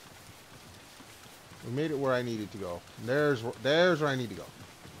 We made it where I needed to go. There's where I need to go.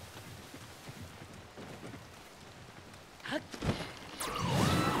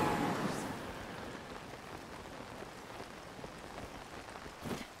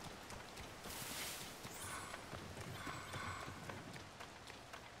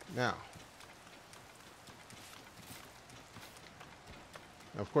 Now,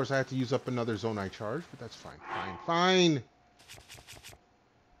 of course, I have to use up another zone I charge, but that's fine. Fine.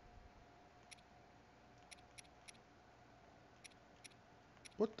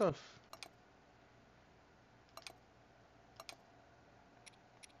 What the f...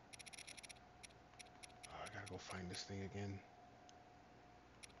 Oh, I gotta go find this thing again.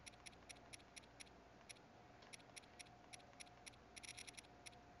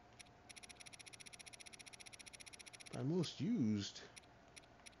 By most used...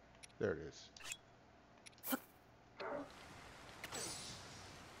 There it is.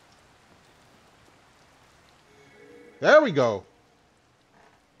 There we go.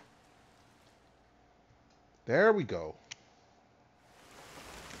 There we go.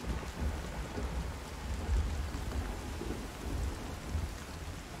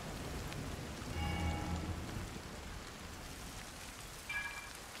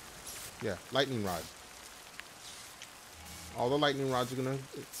 Yeah, lightning rod. All the lightning rods are gonna...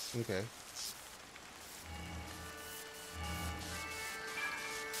 Okay.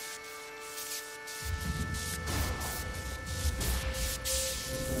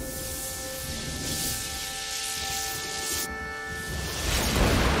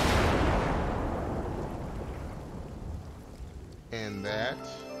 And that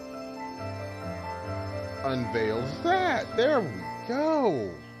unveils that. There we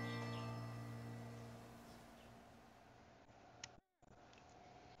go.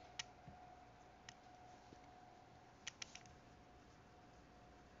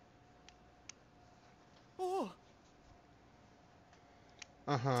 Oh.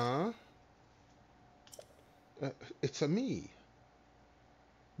 Uh-huh. It's a me,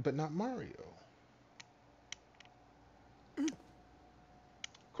 but not Mario. Of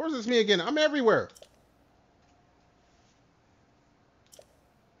course it's me again. I'm everywhere.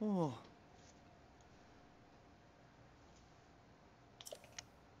 Oh.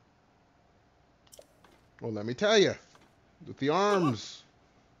 Well, let me tell you. With the arms.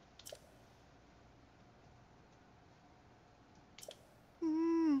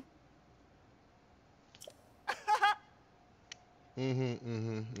 Mm.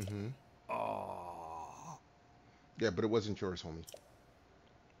 Oh. Yeah, but it wasn't yours, homie.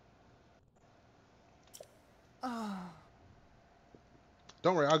 Ah.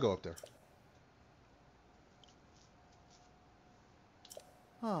 Don't worry, I'll go up there.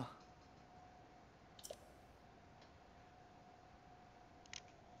 Ah.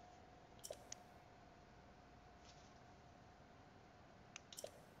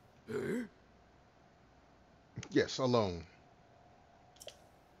 Yes, alone.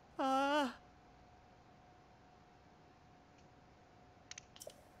 Ah.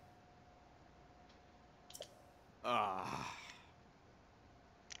 Ah.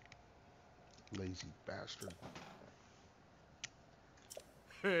 Lazy bastard.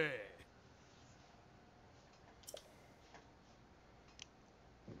 Hey.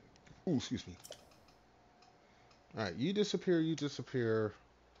 Ooh, excuse me. Alright, you disappear, you disappear.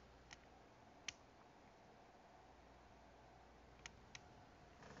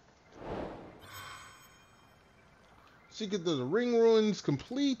 Secret of the Ring Ruins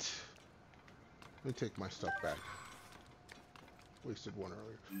complete. Let me take my stuff back. Wasted one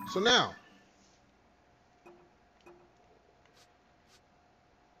earlier. So now.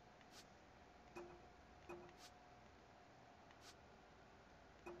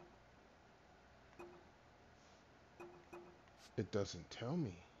 It doesn't tell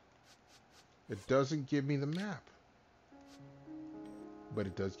me. It doesn't give me the map. But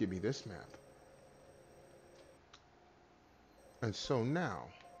it does give me this map. And so now.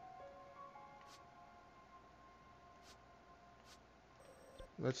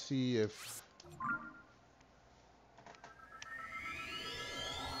 Let's see if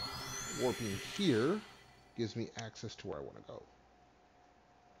warping here gives me access to where I want to go.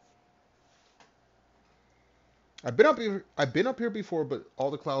 I've been up here before, but all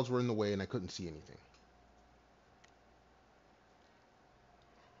the clouds were in the way and I couldn't see anything.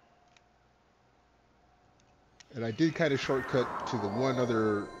 And I did kind of shortcut to the one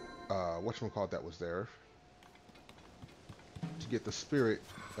other whatchamacallit that was there to get the spirit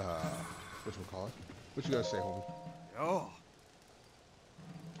whatchamacallit. What you gotta say, homie? Oh.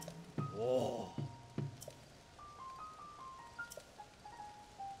 Whoa.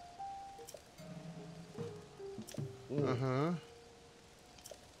 Uh-huh.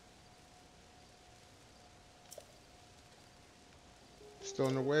 Still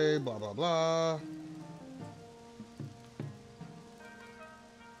in the way, blah blah blah.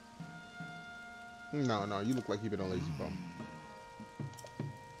 No, you look like you've been a lazy bum.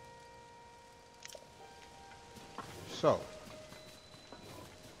 So,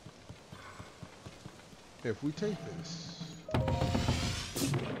 if we take this,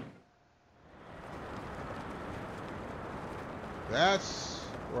 that's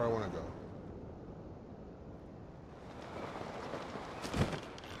where I want to go.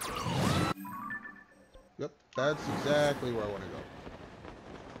 Yep, that's exactly where I want to go.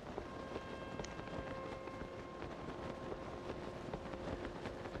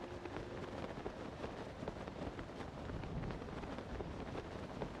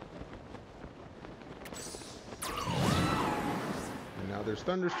 There's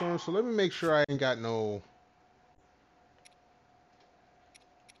thunderstorms, so let me make sure I ain't got no...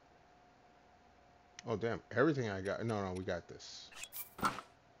 Oh, damn. Everything I got... No, we got this.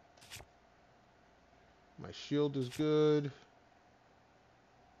 My shield is good.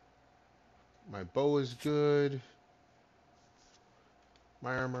 My bow is good.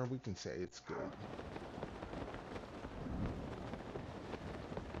 My armor, we can say it's good.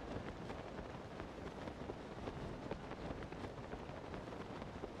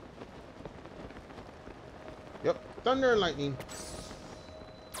 Yep, thunder and lightning.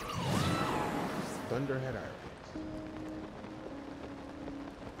 Thunderhead Island.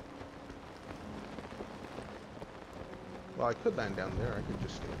 Well, I could land down there. I could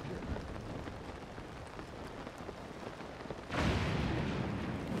just stay up here.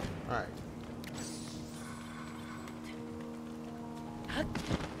 Alright.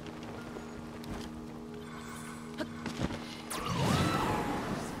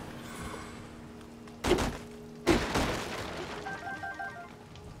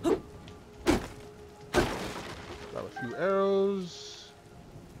 Arrows.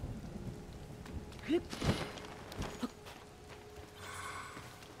 The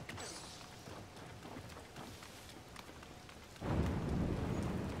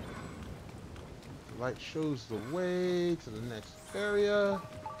light shows the way to the next area.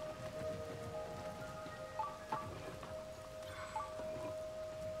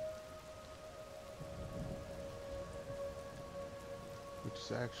 Which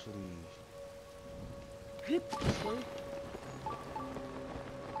is actually this way.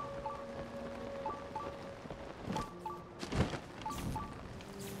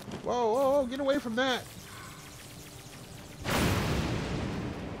 Whoa, get away from that.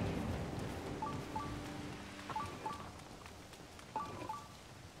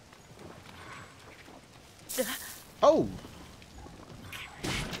 Oh!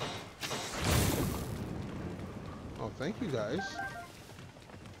 Oh, thank you guys.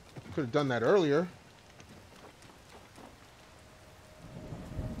 Could have done that earlier.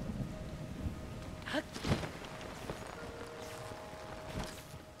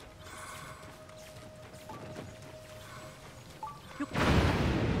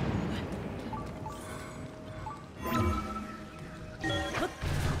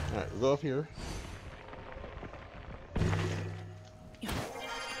 Alright, we'll go up here.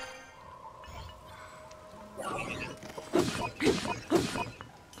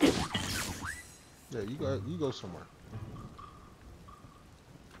 Yeah, you go somewhere.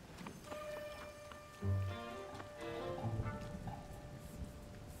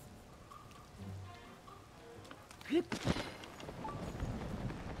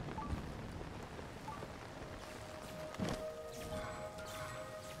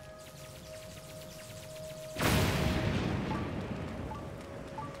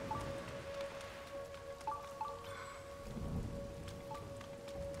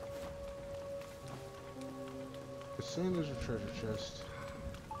 Saying there's a treasure chest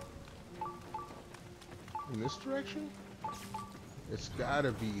in this direction. It's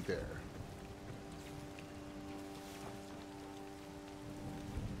gotta be there.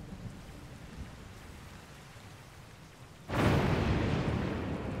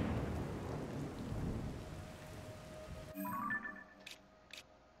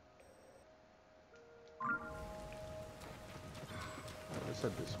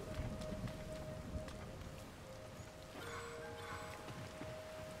 Let's head this way.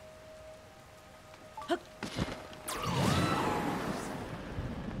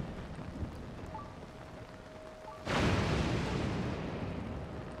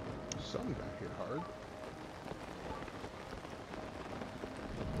 Something got hit hard.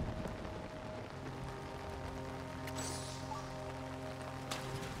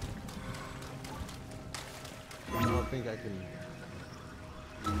 I don't think I can.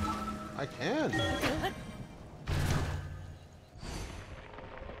 I can. Okay.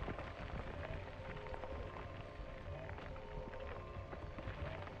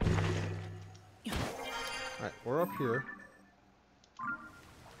 Alright, we're up here.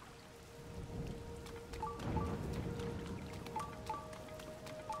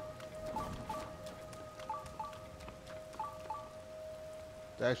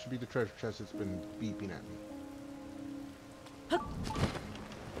 That should be the treasure chest that's been beeping at me.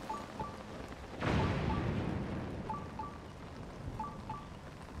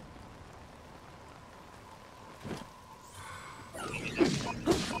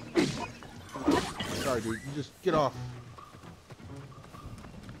 Sorry, dude. You just get off.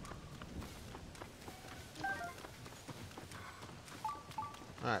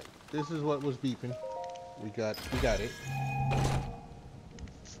 Alright, this is what was beeping. We got it.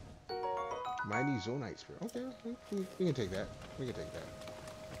 Mighty Zonite Spear. Okay, we can take that. We can take that.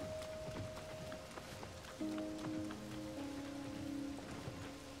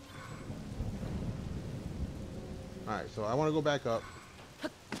 Alright, so I want to go back up.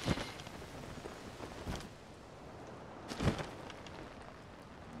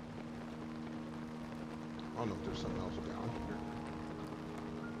 I don't know if there's something else down here.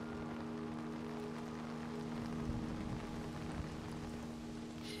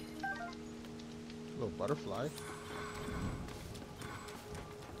 Little butterfly.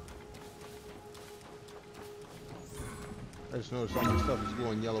 I just noticed all my stuff is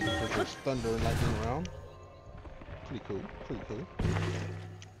going yellow because there's thunder and lightning around. Pretty cool. Pretty cool.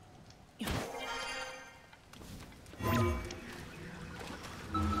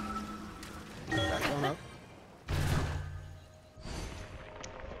 Back on up.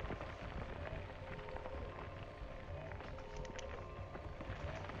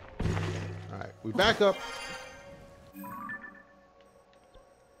 Alright, we back up.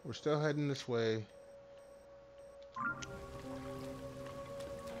 We're still heading this way.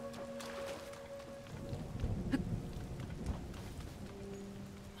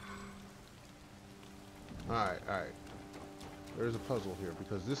 Alright. There's a puzzle here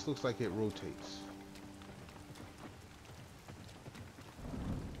because this looks like it rotates.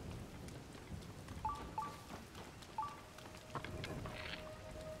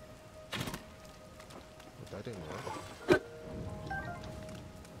 But that didn't work.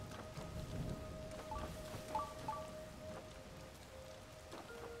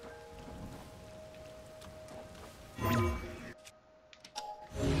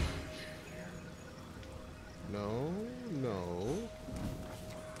 No.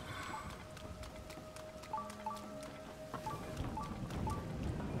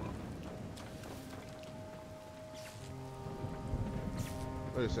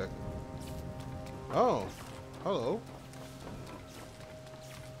 Wait a second. Oh, hello.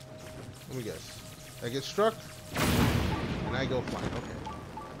 Let me guess. I get struck, and I go flying. Okay.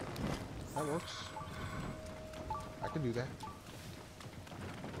 That works. I can do that.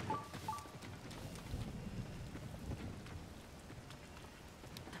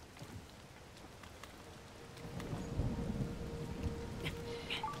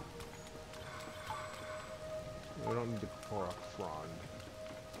 We don't need to pour a frond.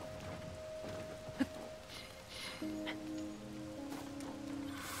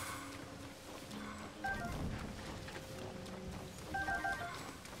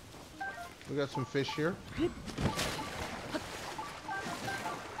 We got some fish here.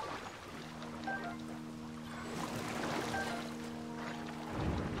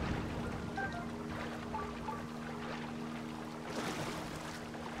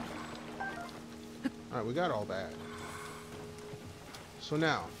 Alright, we got all that. So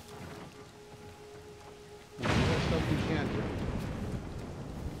now, we do that stuff we can't do.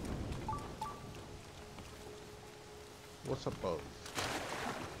 What's above?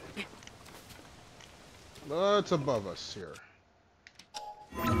 What's above us here?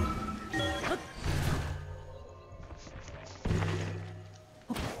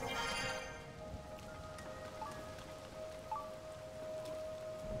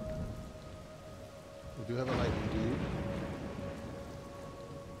 We do have a lightning dude.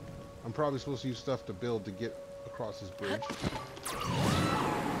 I'm probably supposed to use stuff to build to get across this bridge.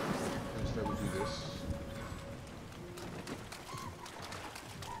 this.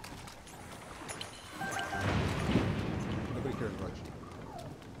 Nobody cares about you.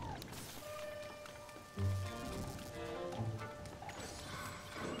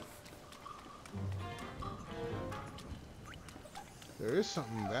 There is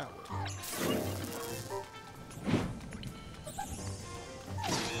something that way.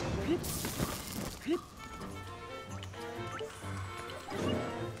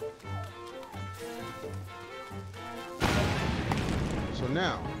 So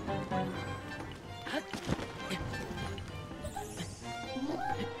now,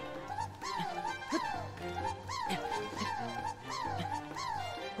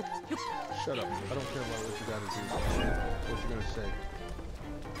 shut up. I don't care about what you gotta do. What you gonna say.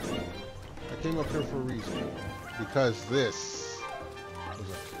 I came up here for a reason. Because this was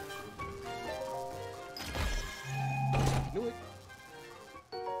up here. Knew it.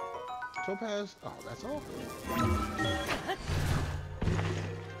 Topaz. Oh, that's all.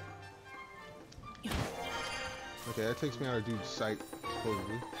 Okay, that takes me out of dude's sight,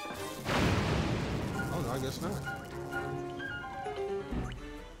 supposedly. Oh no, I guess not.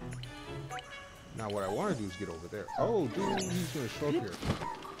 Now what I want to do is get over there. Oh, dude, he's gonna show up here.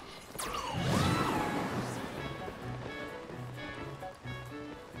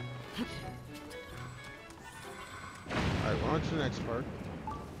 Alright, we're on to the next part.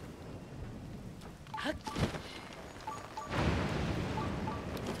 Alright.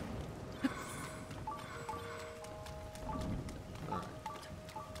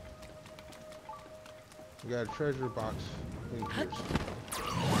 We got a treasure box in here.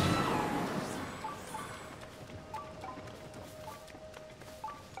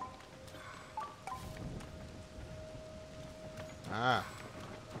 Ah.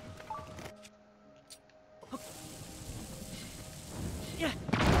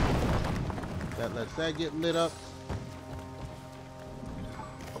 That lets that get lit up.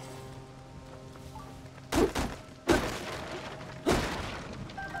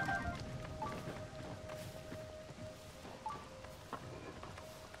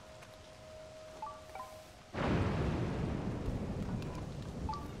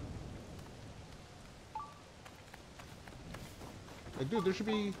 Like, dude, there should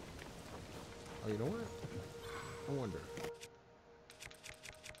be... Oh, you know what? I wonder.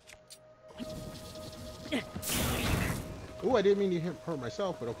 Oh, I didn't mean to hurt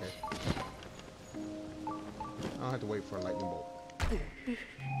myself, but okay. I'll have to wait for a lightning bolt.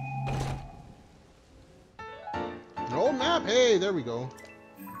 An old map! Hey, there we go.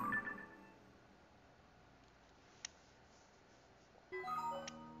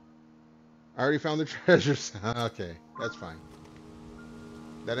 I already found the treasures. Okay, that's fine.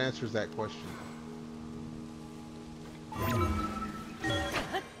 That answers that question.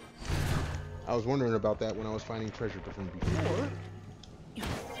 I was wondering about that when I was finding treasure from before.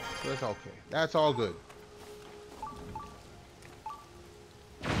 So that's okay. That's all good.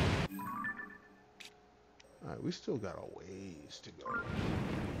 Alright, we still got a ways to go.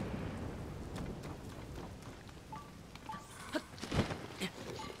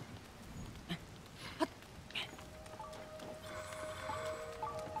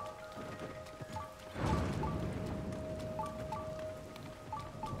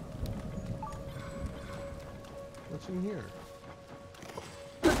 What's in here?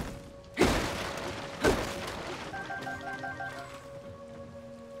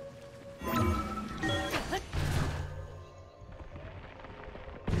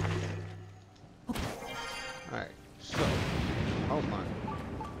 Alright, so, oh my.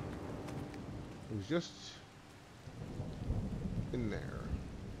 It was just in there.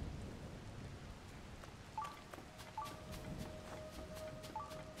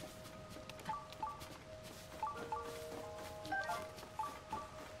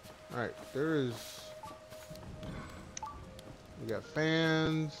 Alright, there is... We got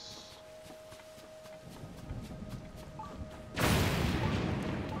fans.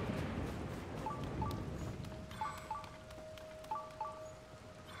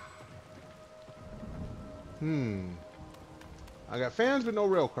 I got fans but no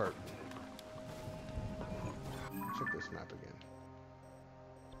rail cart. Check this map again.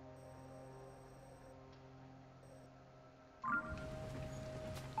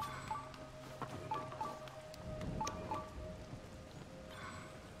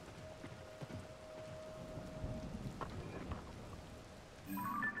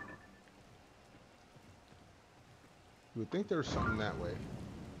 You would think there's something that way.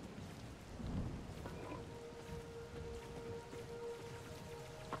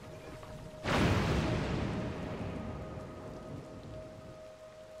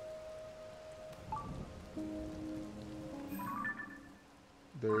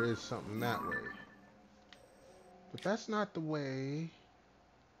 there is something that way. But that's not the way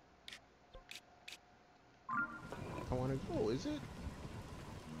I want to go, is it?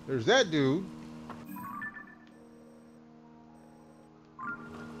 There's that dude.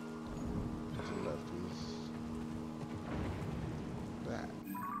 To the left is that.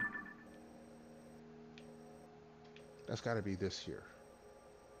 That's got to be this here.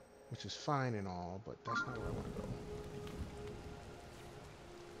 Which is fine and all, but that's not where I want to go.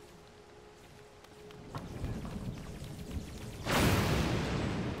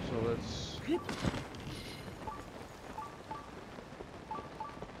 So let's...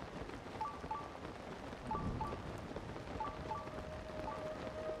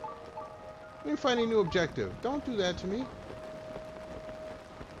 Let me find a new objective. Don't do that to me.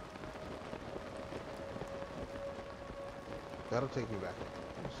 That'll take me back.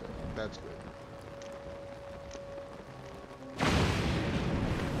 So that's good.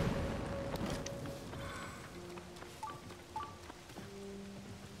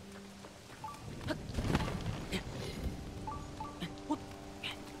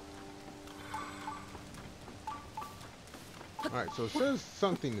 Alright, so it says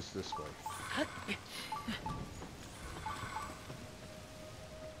something is this way.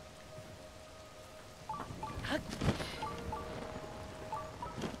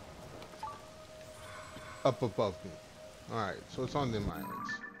 Up above me. Alright, so it's on them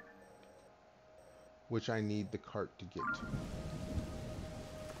islands. Which I need the cart to get to.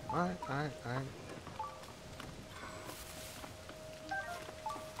 Alright, alright, alright.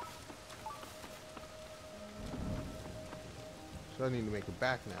 So I need to make it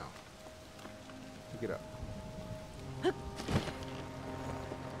back now. Pick it up.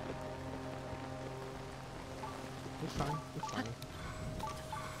 It's fine, it's fine.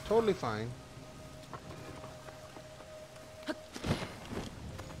 Totally fine.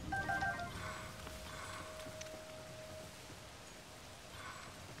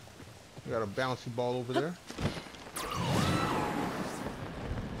 We got a bouncy ball over there.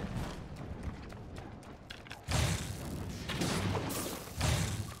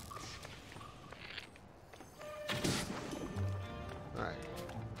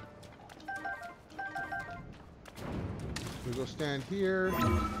 We go stand here.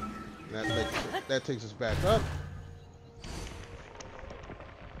 And that takes us back up.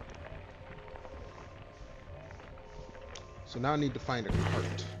 So now I need to find a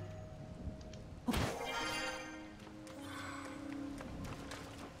cart.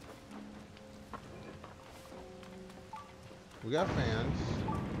 We got fans.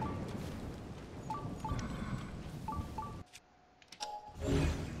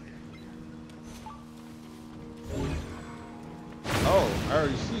 Oh, I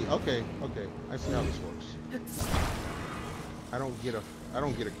already see. Okay, okay. I see how this works. I don't get a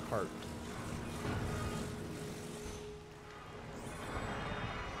cart.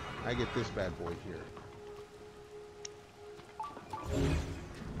 I get this bad boy here.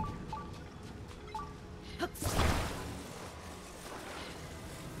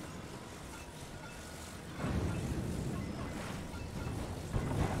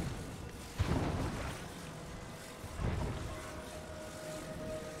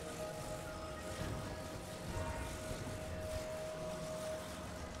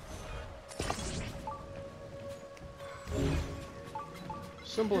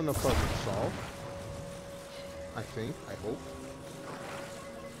 Simple enough puzzle to solve. I think, I hope.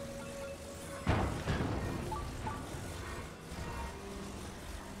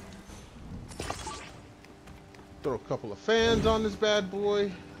 Throw a couple of fans on this bad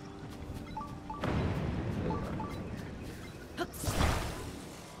boy.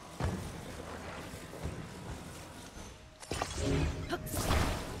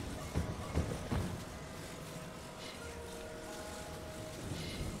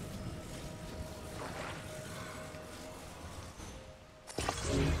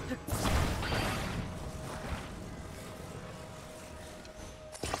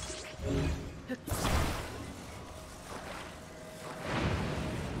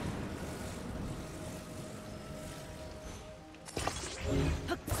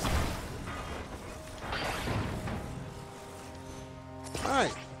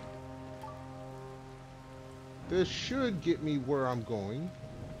 Alright. This should get me where I'm going.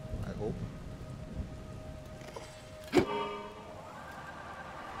 I hope.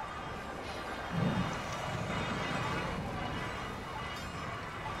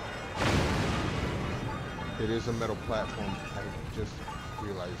 It is a metal platform. I just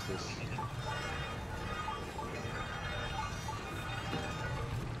realized this.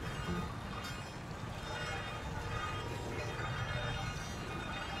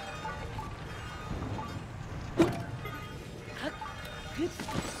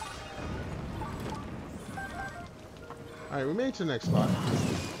 Alright, we made it to the next spot.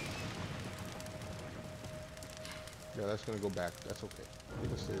 Yeah, that's gonna go back. That's okay. We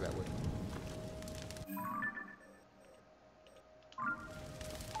can stay that way.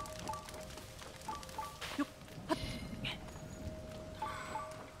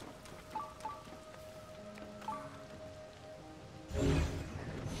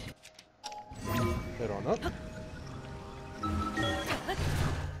 Head on up.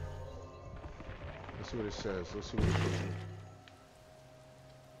 Let's see what it says. Let's see what it shows me.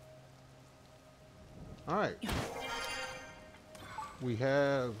 Alright. We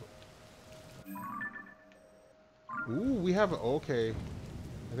have... Ooh, we have... Okay.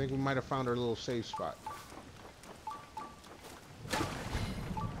 I think we might have found our little safe spot.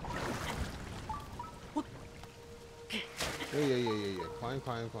 Yeah. Climb,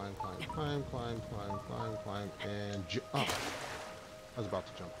 and jump. Oh. I was about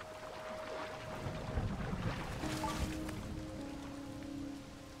to jump.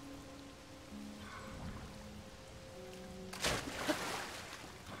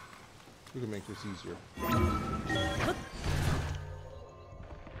 We can make this easier.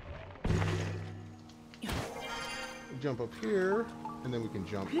 Jump up here, and then we can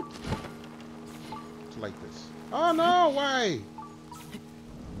jump to like this. Oh no, why?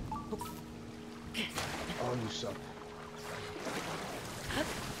 Oh, you suck.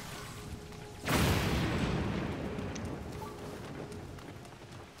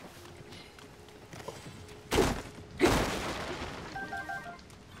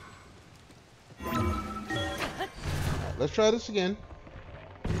 Let's try this again.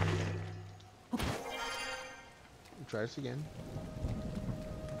 Try this again.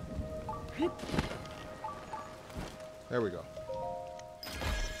 There we go.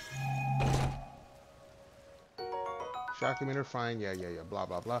 Shock emitter, fine. Yeah. Blah,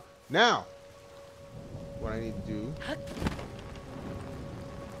 blah, blah. Now, what I need to do,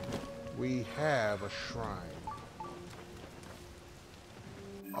 we have a shrine.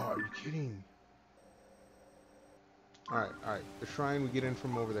 Oh, are you kidding? Alright. The shrine we get in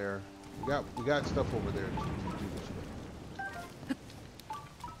from over there. We got stuff over there to do this with.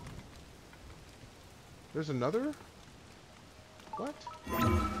 There's another? What?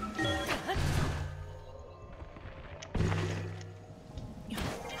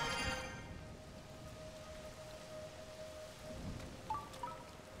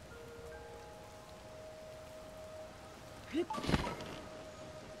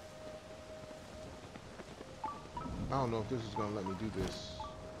 I don't know if this is going to let me do this.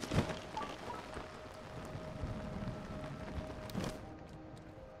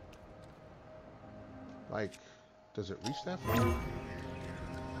 Like, does it reach that far?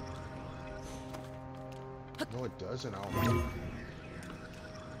 No, it doesn't.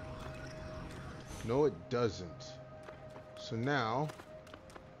 No, it doesn't. So now...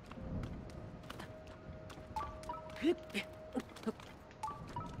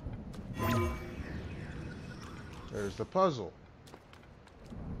 There's the puzzle.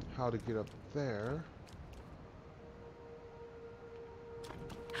 How to get up there.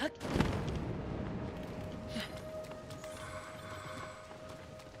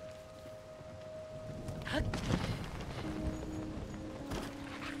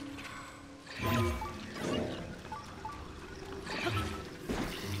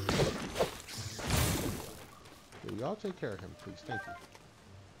 Y'all take care of him, please. Thank you.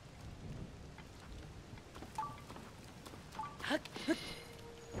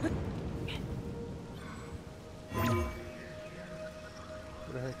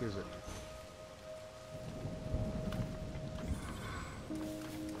 What the heck is it?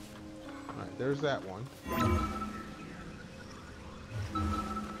 Alright, there's that one.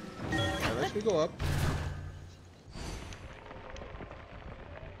 Now let's go up.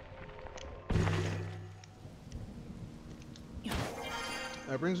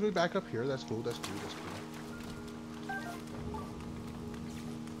 That brings me back up here. That's cool.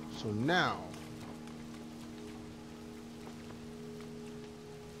 So now,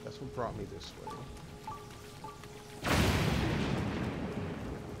 that's what brought me this way.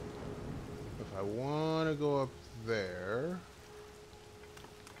 If I want to go up there,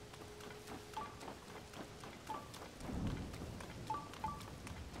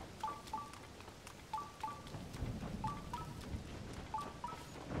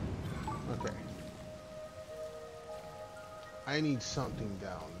 okay. I need something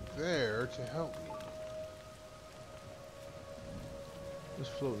down there to help me. Let's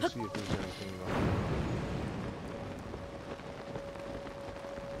float and see if there's anything wrong.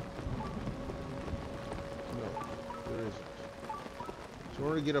 No, there isn't. So in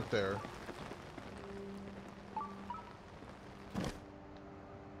order to get up there,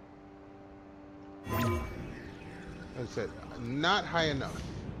 said, not high enough.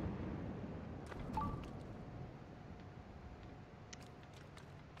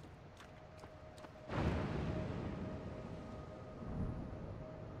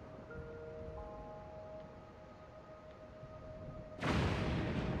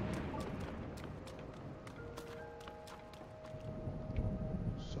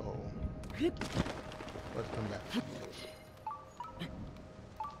 So, let's come back.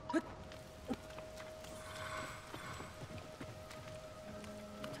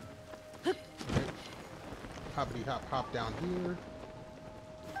 Hoppity hop hop down here.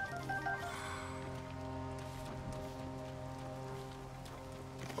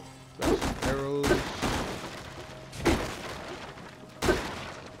 Grab some arrows.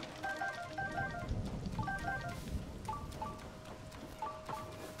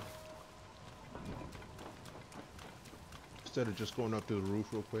 Instead of just going up to the roof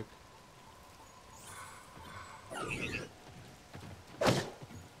real quick.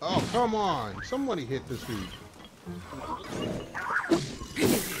 Oh, come on! Somebody hit this dude.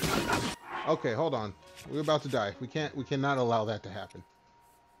 Okay, hold on. We're about to die. We cannot allow that to happen.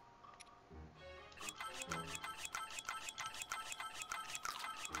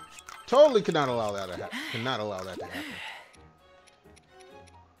 Totally cannot allow that to happen. Cannot allow that to happen.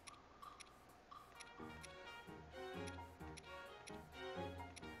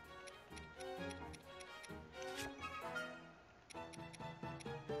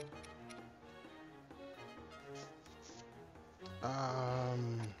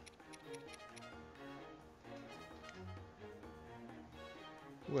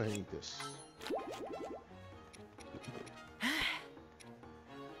 Go ahead and eat this.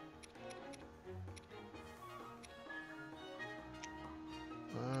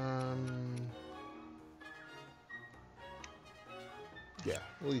 Yeah,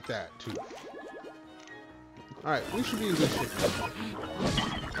 we'll eat that too. Alright, we should be in good shape.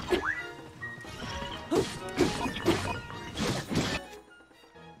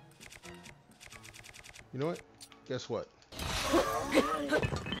 You know what? Guess what?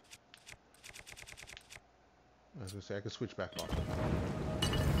 I was gonna say I could switch back off.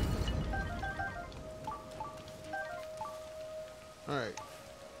 Alright.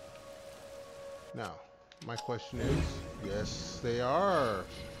 Now, my question is, yes, they are.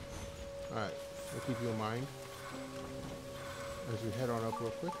 Alright, we'll keep you in mind as we head on up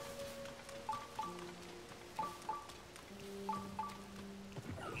real quick.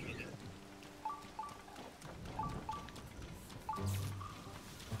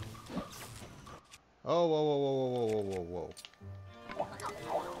 Oh, whoa, whoa, whoa, whoa, whoa, whoa, whoa,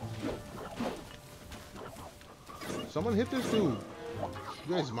 whoa. Someone hit this dude.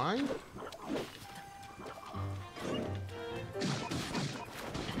 You guys mind?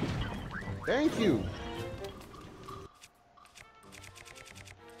 Thank you.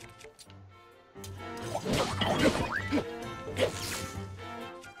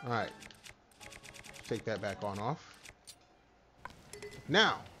 Alright. Take that back on off.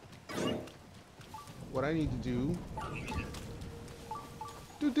 Now, what I need to do...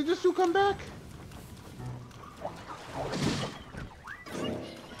 Dude, did this dude come back?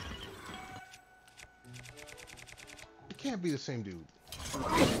 It can't be the same dude.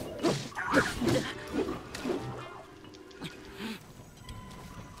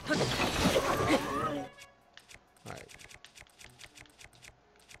 Alright.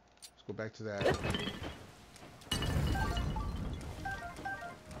 Let's go back to that.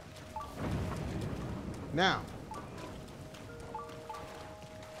 Now,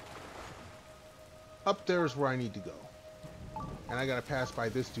 up there is where I need to go. And I gotta pass by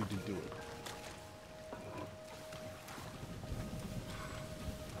this dude to do it.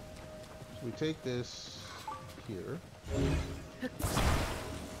 So we take this here.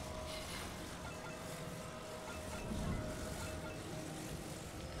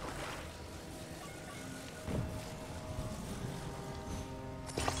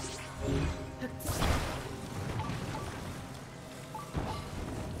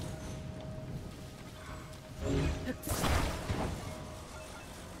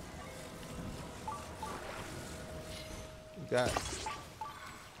 Got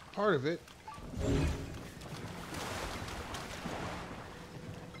part of it.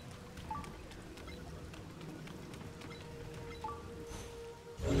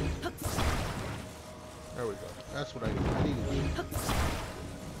 There we go. That's what I need. I need to do.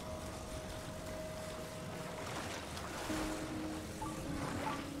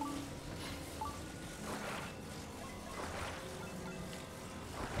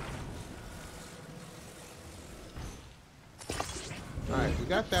 Alright, we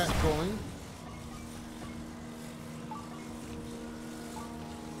got that going.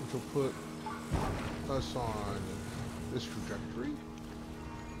 to put us on this trajectory.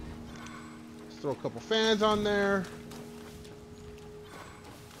 Let's throw a couple fans on there.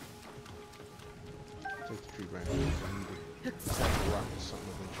 Take the tree branch. I need to attack the rock with something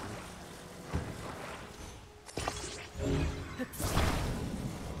eventually.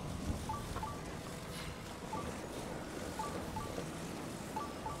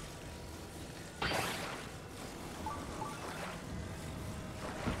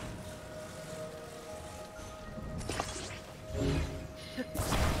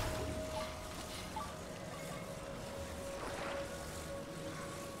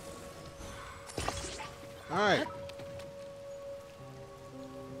 Alright.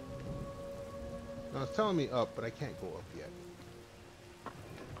 Now it's telling me up, but I can't go up yet.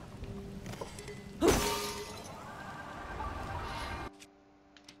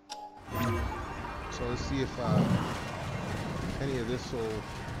 So let's see if any of this will...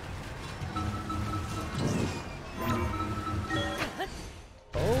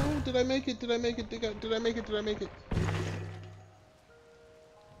 Oh, did I make it? Did I make it? Did I make it? Did I make it?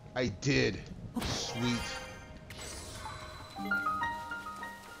 I did. Sweet.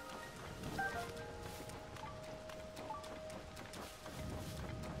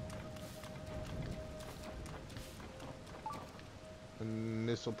 And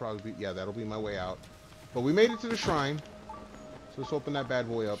this will probably be, yeah, that'll be my way out. But we made it to the shrine. So let's open that bad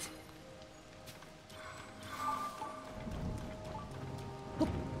boy up.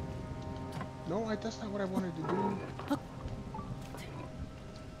 No, that's not what I wanted to do.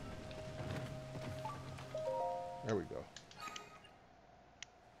 There we go.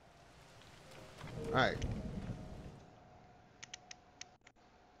 Alright.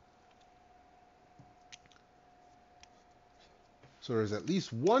 So there's at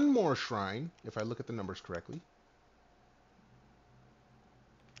least one more shrine, if I look at the numbers correctly.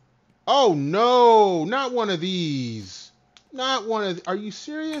 Oh no! Not one of these! Not one of... Are you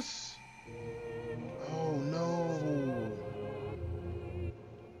serious? Oh no!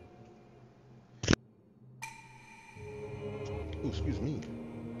 Ooh, excuse me.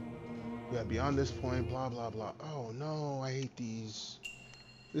 Yeah, beyond this point, blah blah blah. Oh no, I hate these.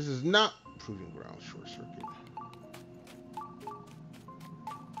 This is not proving ground, short circuit.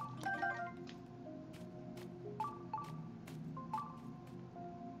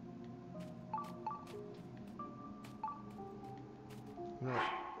 You know what?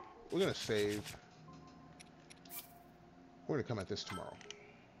 We're gonna save. We're gonna come at this tomorrow.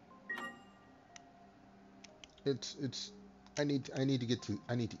 I need to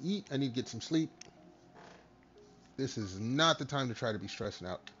eat. I need to get some sleep. This is not the time to try to be stressing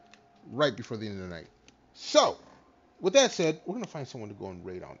out right before the end of the night. So, with that said, we're gonna find someone to go and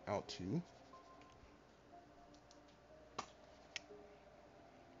raid on out to.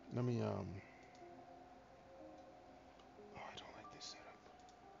 Let me oh, I don't like this setup.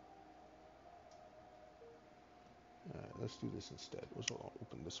 Alright, let's do this instead. I'll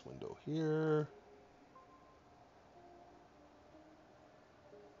open this window here.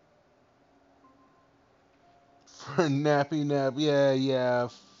 For nappy nap, yeah.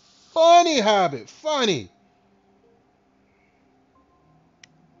 Funny habit, funny.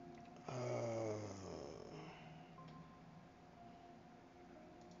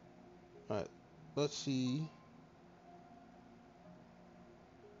 Alright, let's see.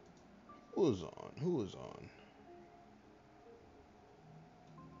 Who is on? Who is on?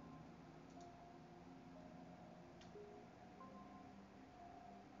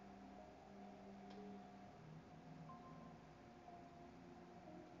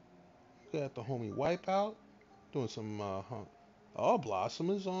 Got the homie Wipeout doing some. Oh, Blossom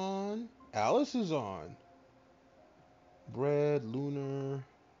is on. Alice is on. Bread, Lunar,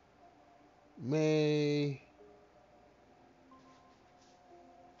 May.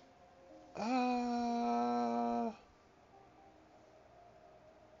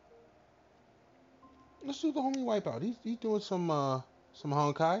 Let's do the homie Wipeout. He's doing some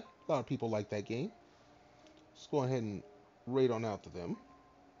Honkai. A lot of people like that game. Let's go ahead and raid on out to them.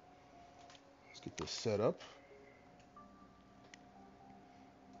 Let's get this set up.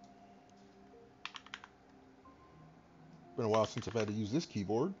 Been a while since I've had to use this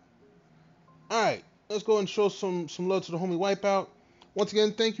keyboard. Alright, let's go and show some love to the homie Wipeout. Once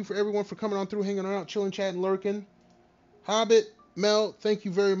again, thank you for everyone for coming on through, hanging out, chilling, chatting, lurking. Hobbit, Mel, thank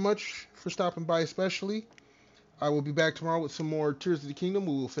you very much for stopping by especially. I will be back tomorrow with some more Tears of the Kingdom.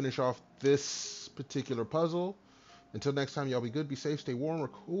 We will finish off this particular puzzle. Until next time, y'all be good, be safe, stay warm or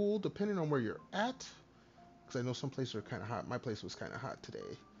cool, depending on where you're at. Because I know some places are kind of hot. My place was kind of hot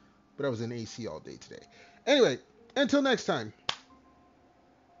today. But I was in AC all day today. Anyway, until next time.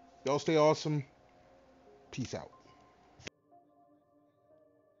 Y'all stay awesome. Peace out.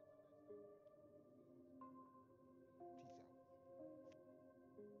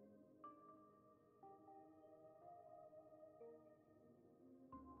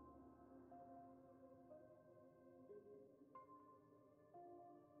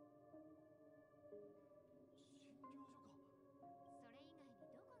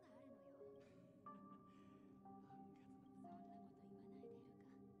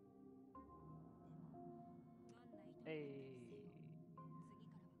 Hey,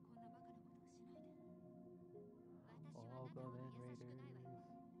 all Golden Raiders.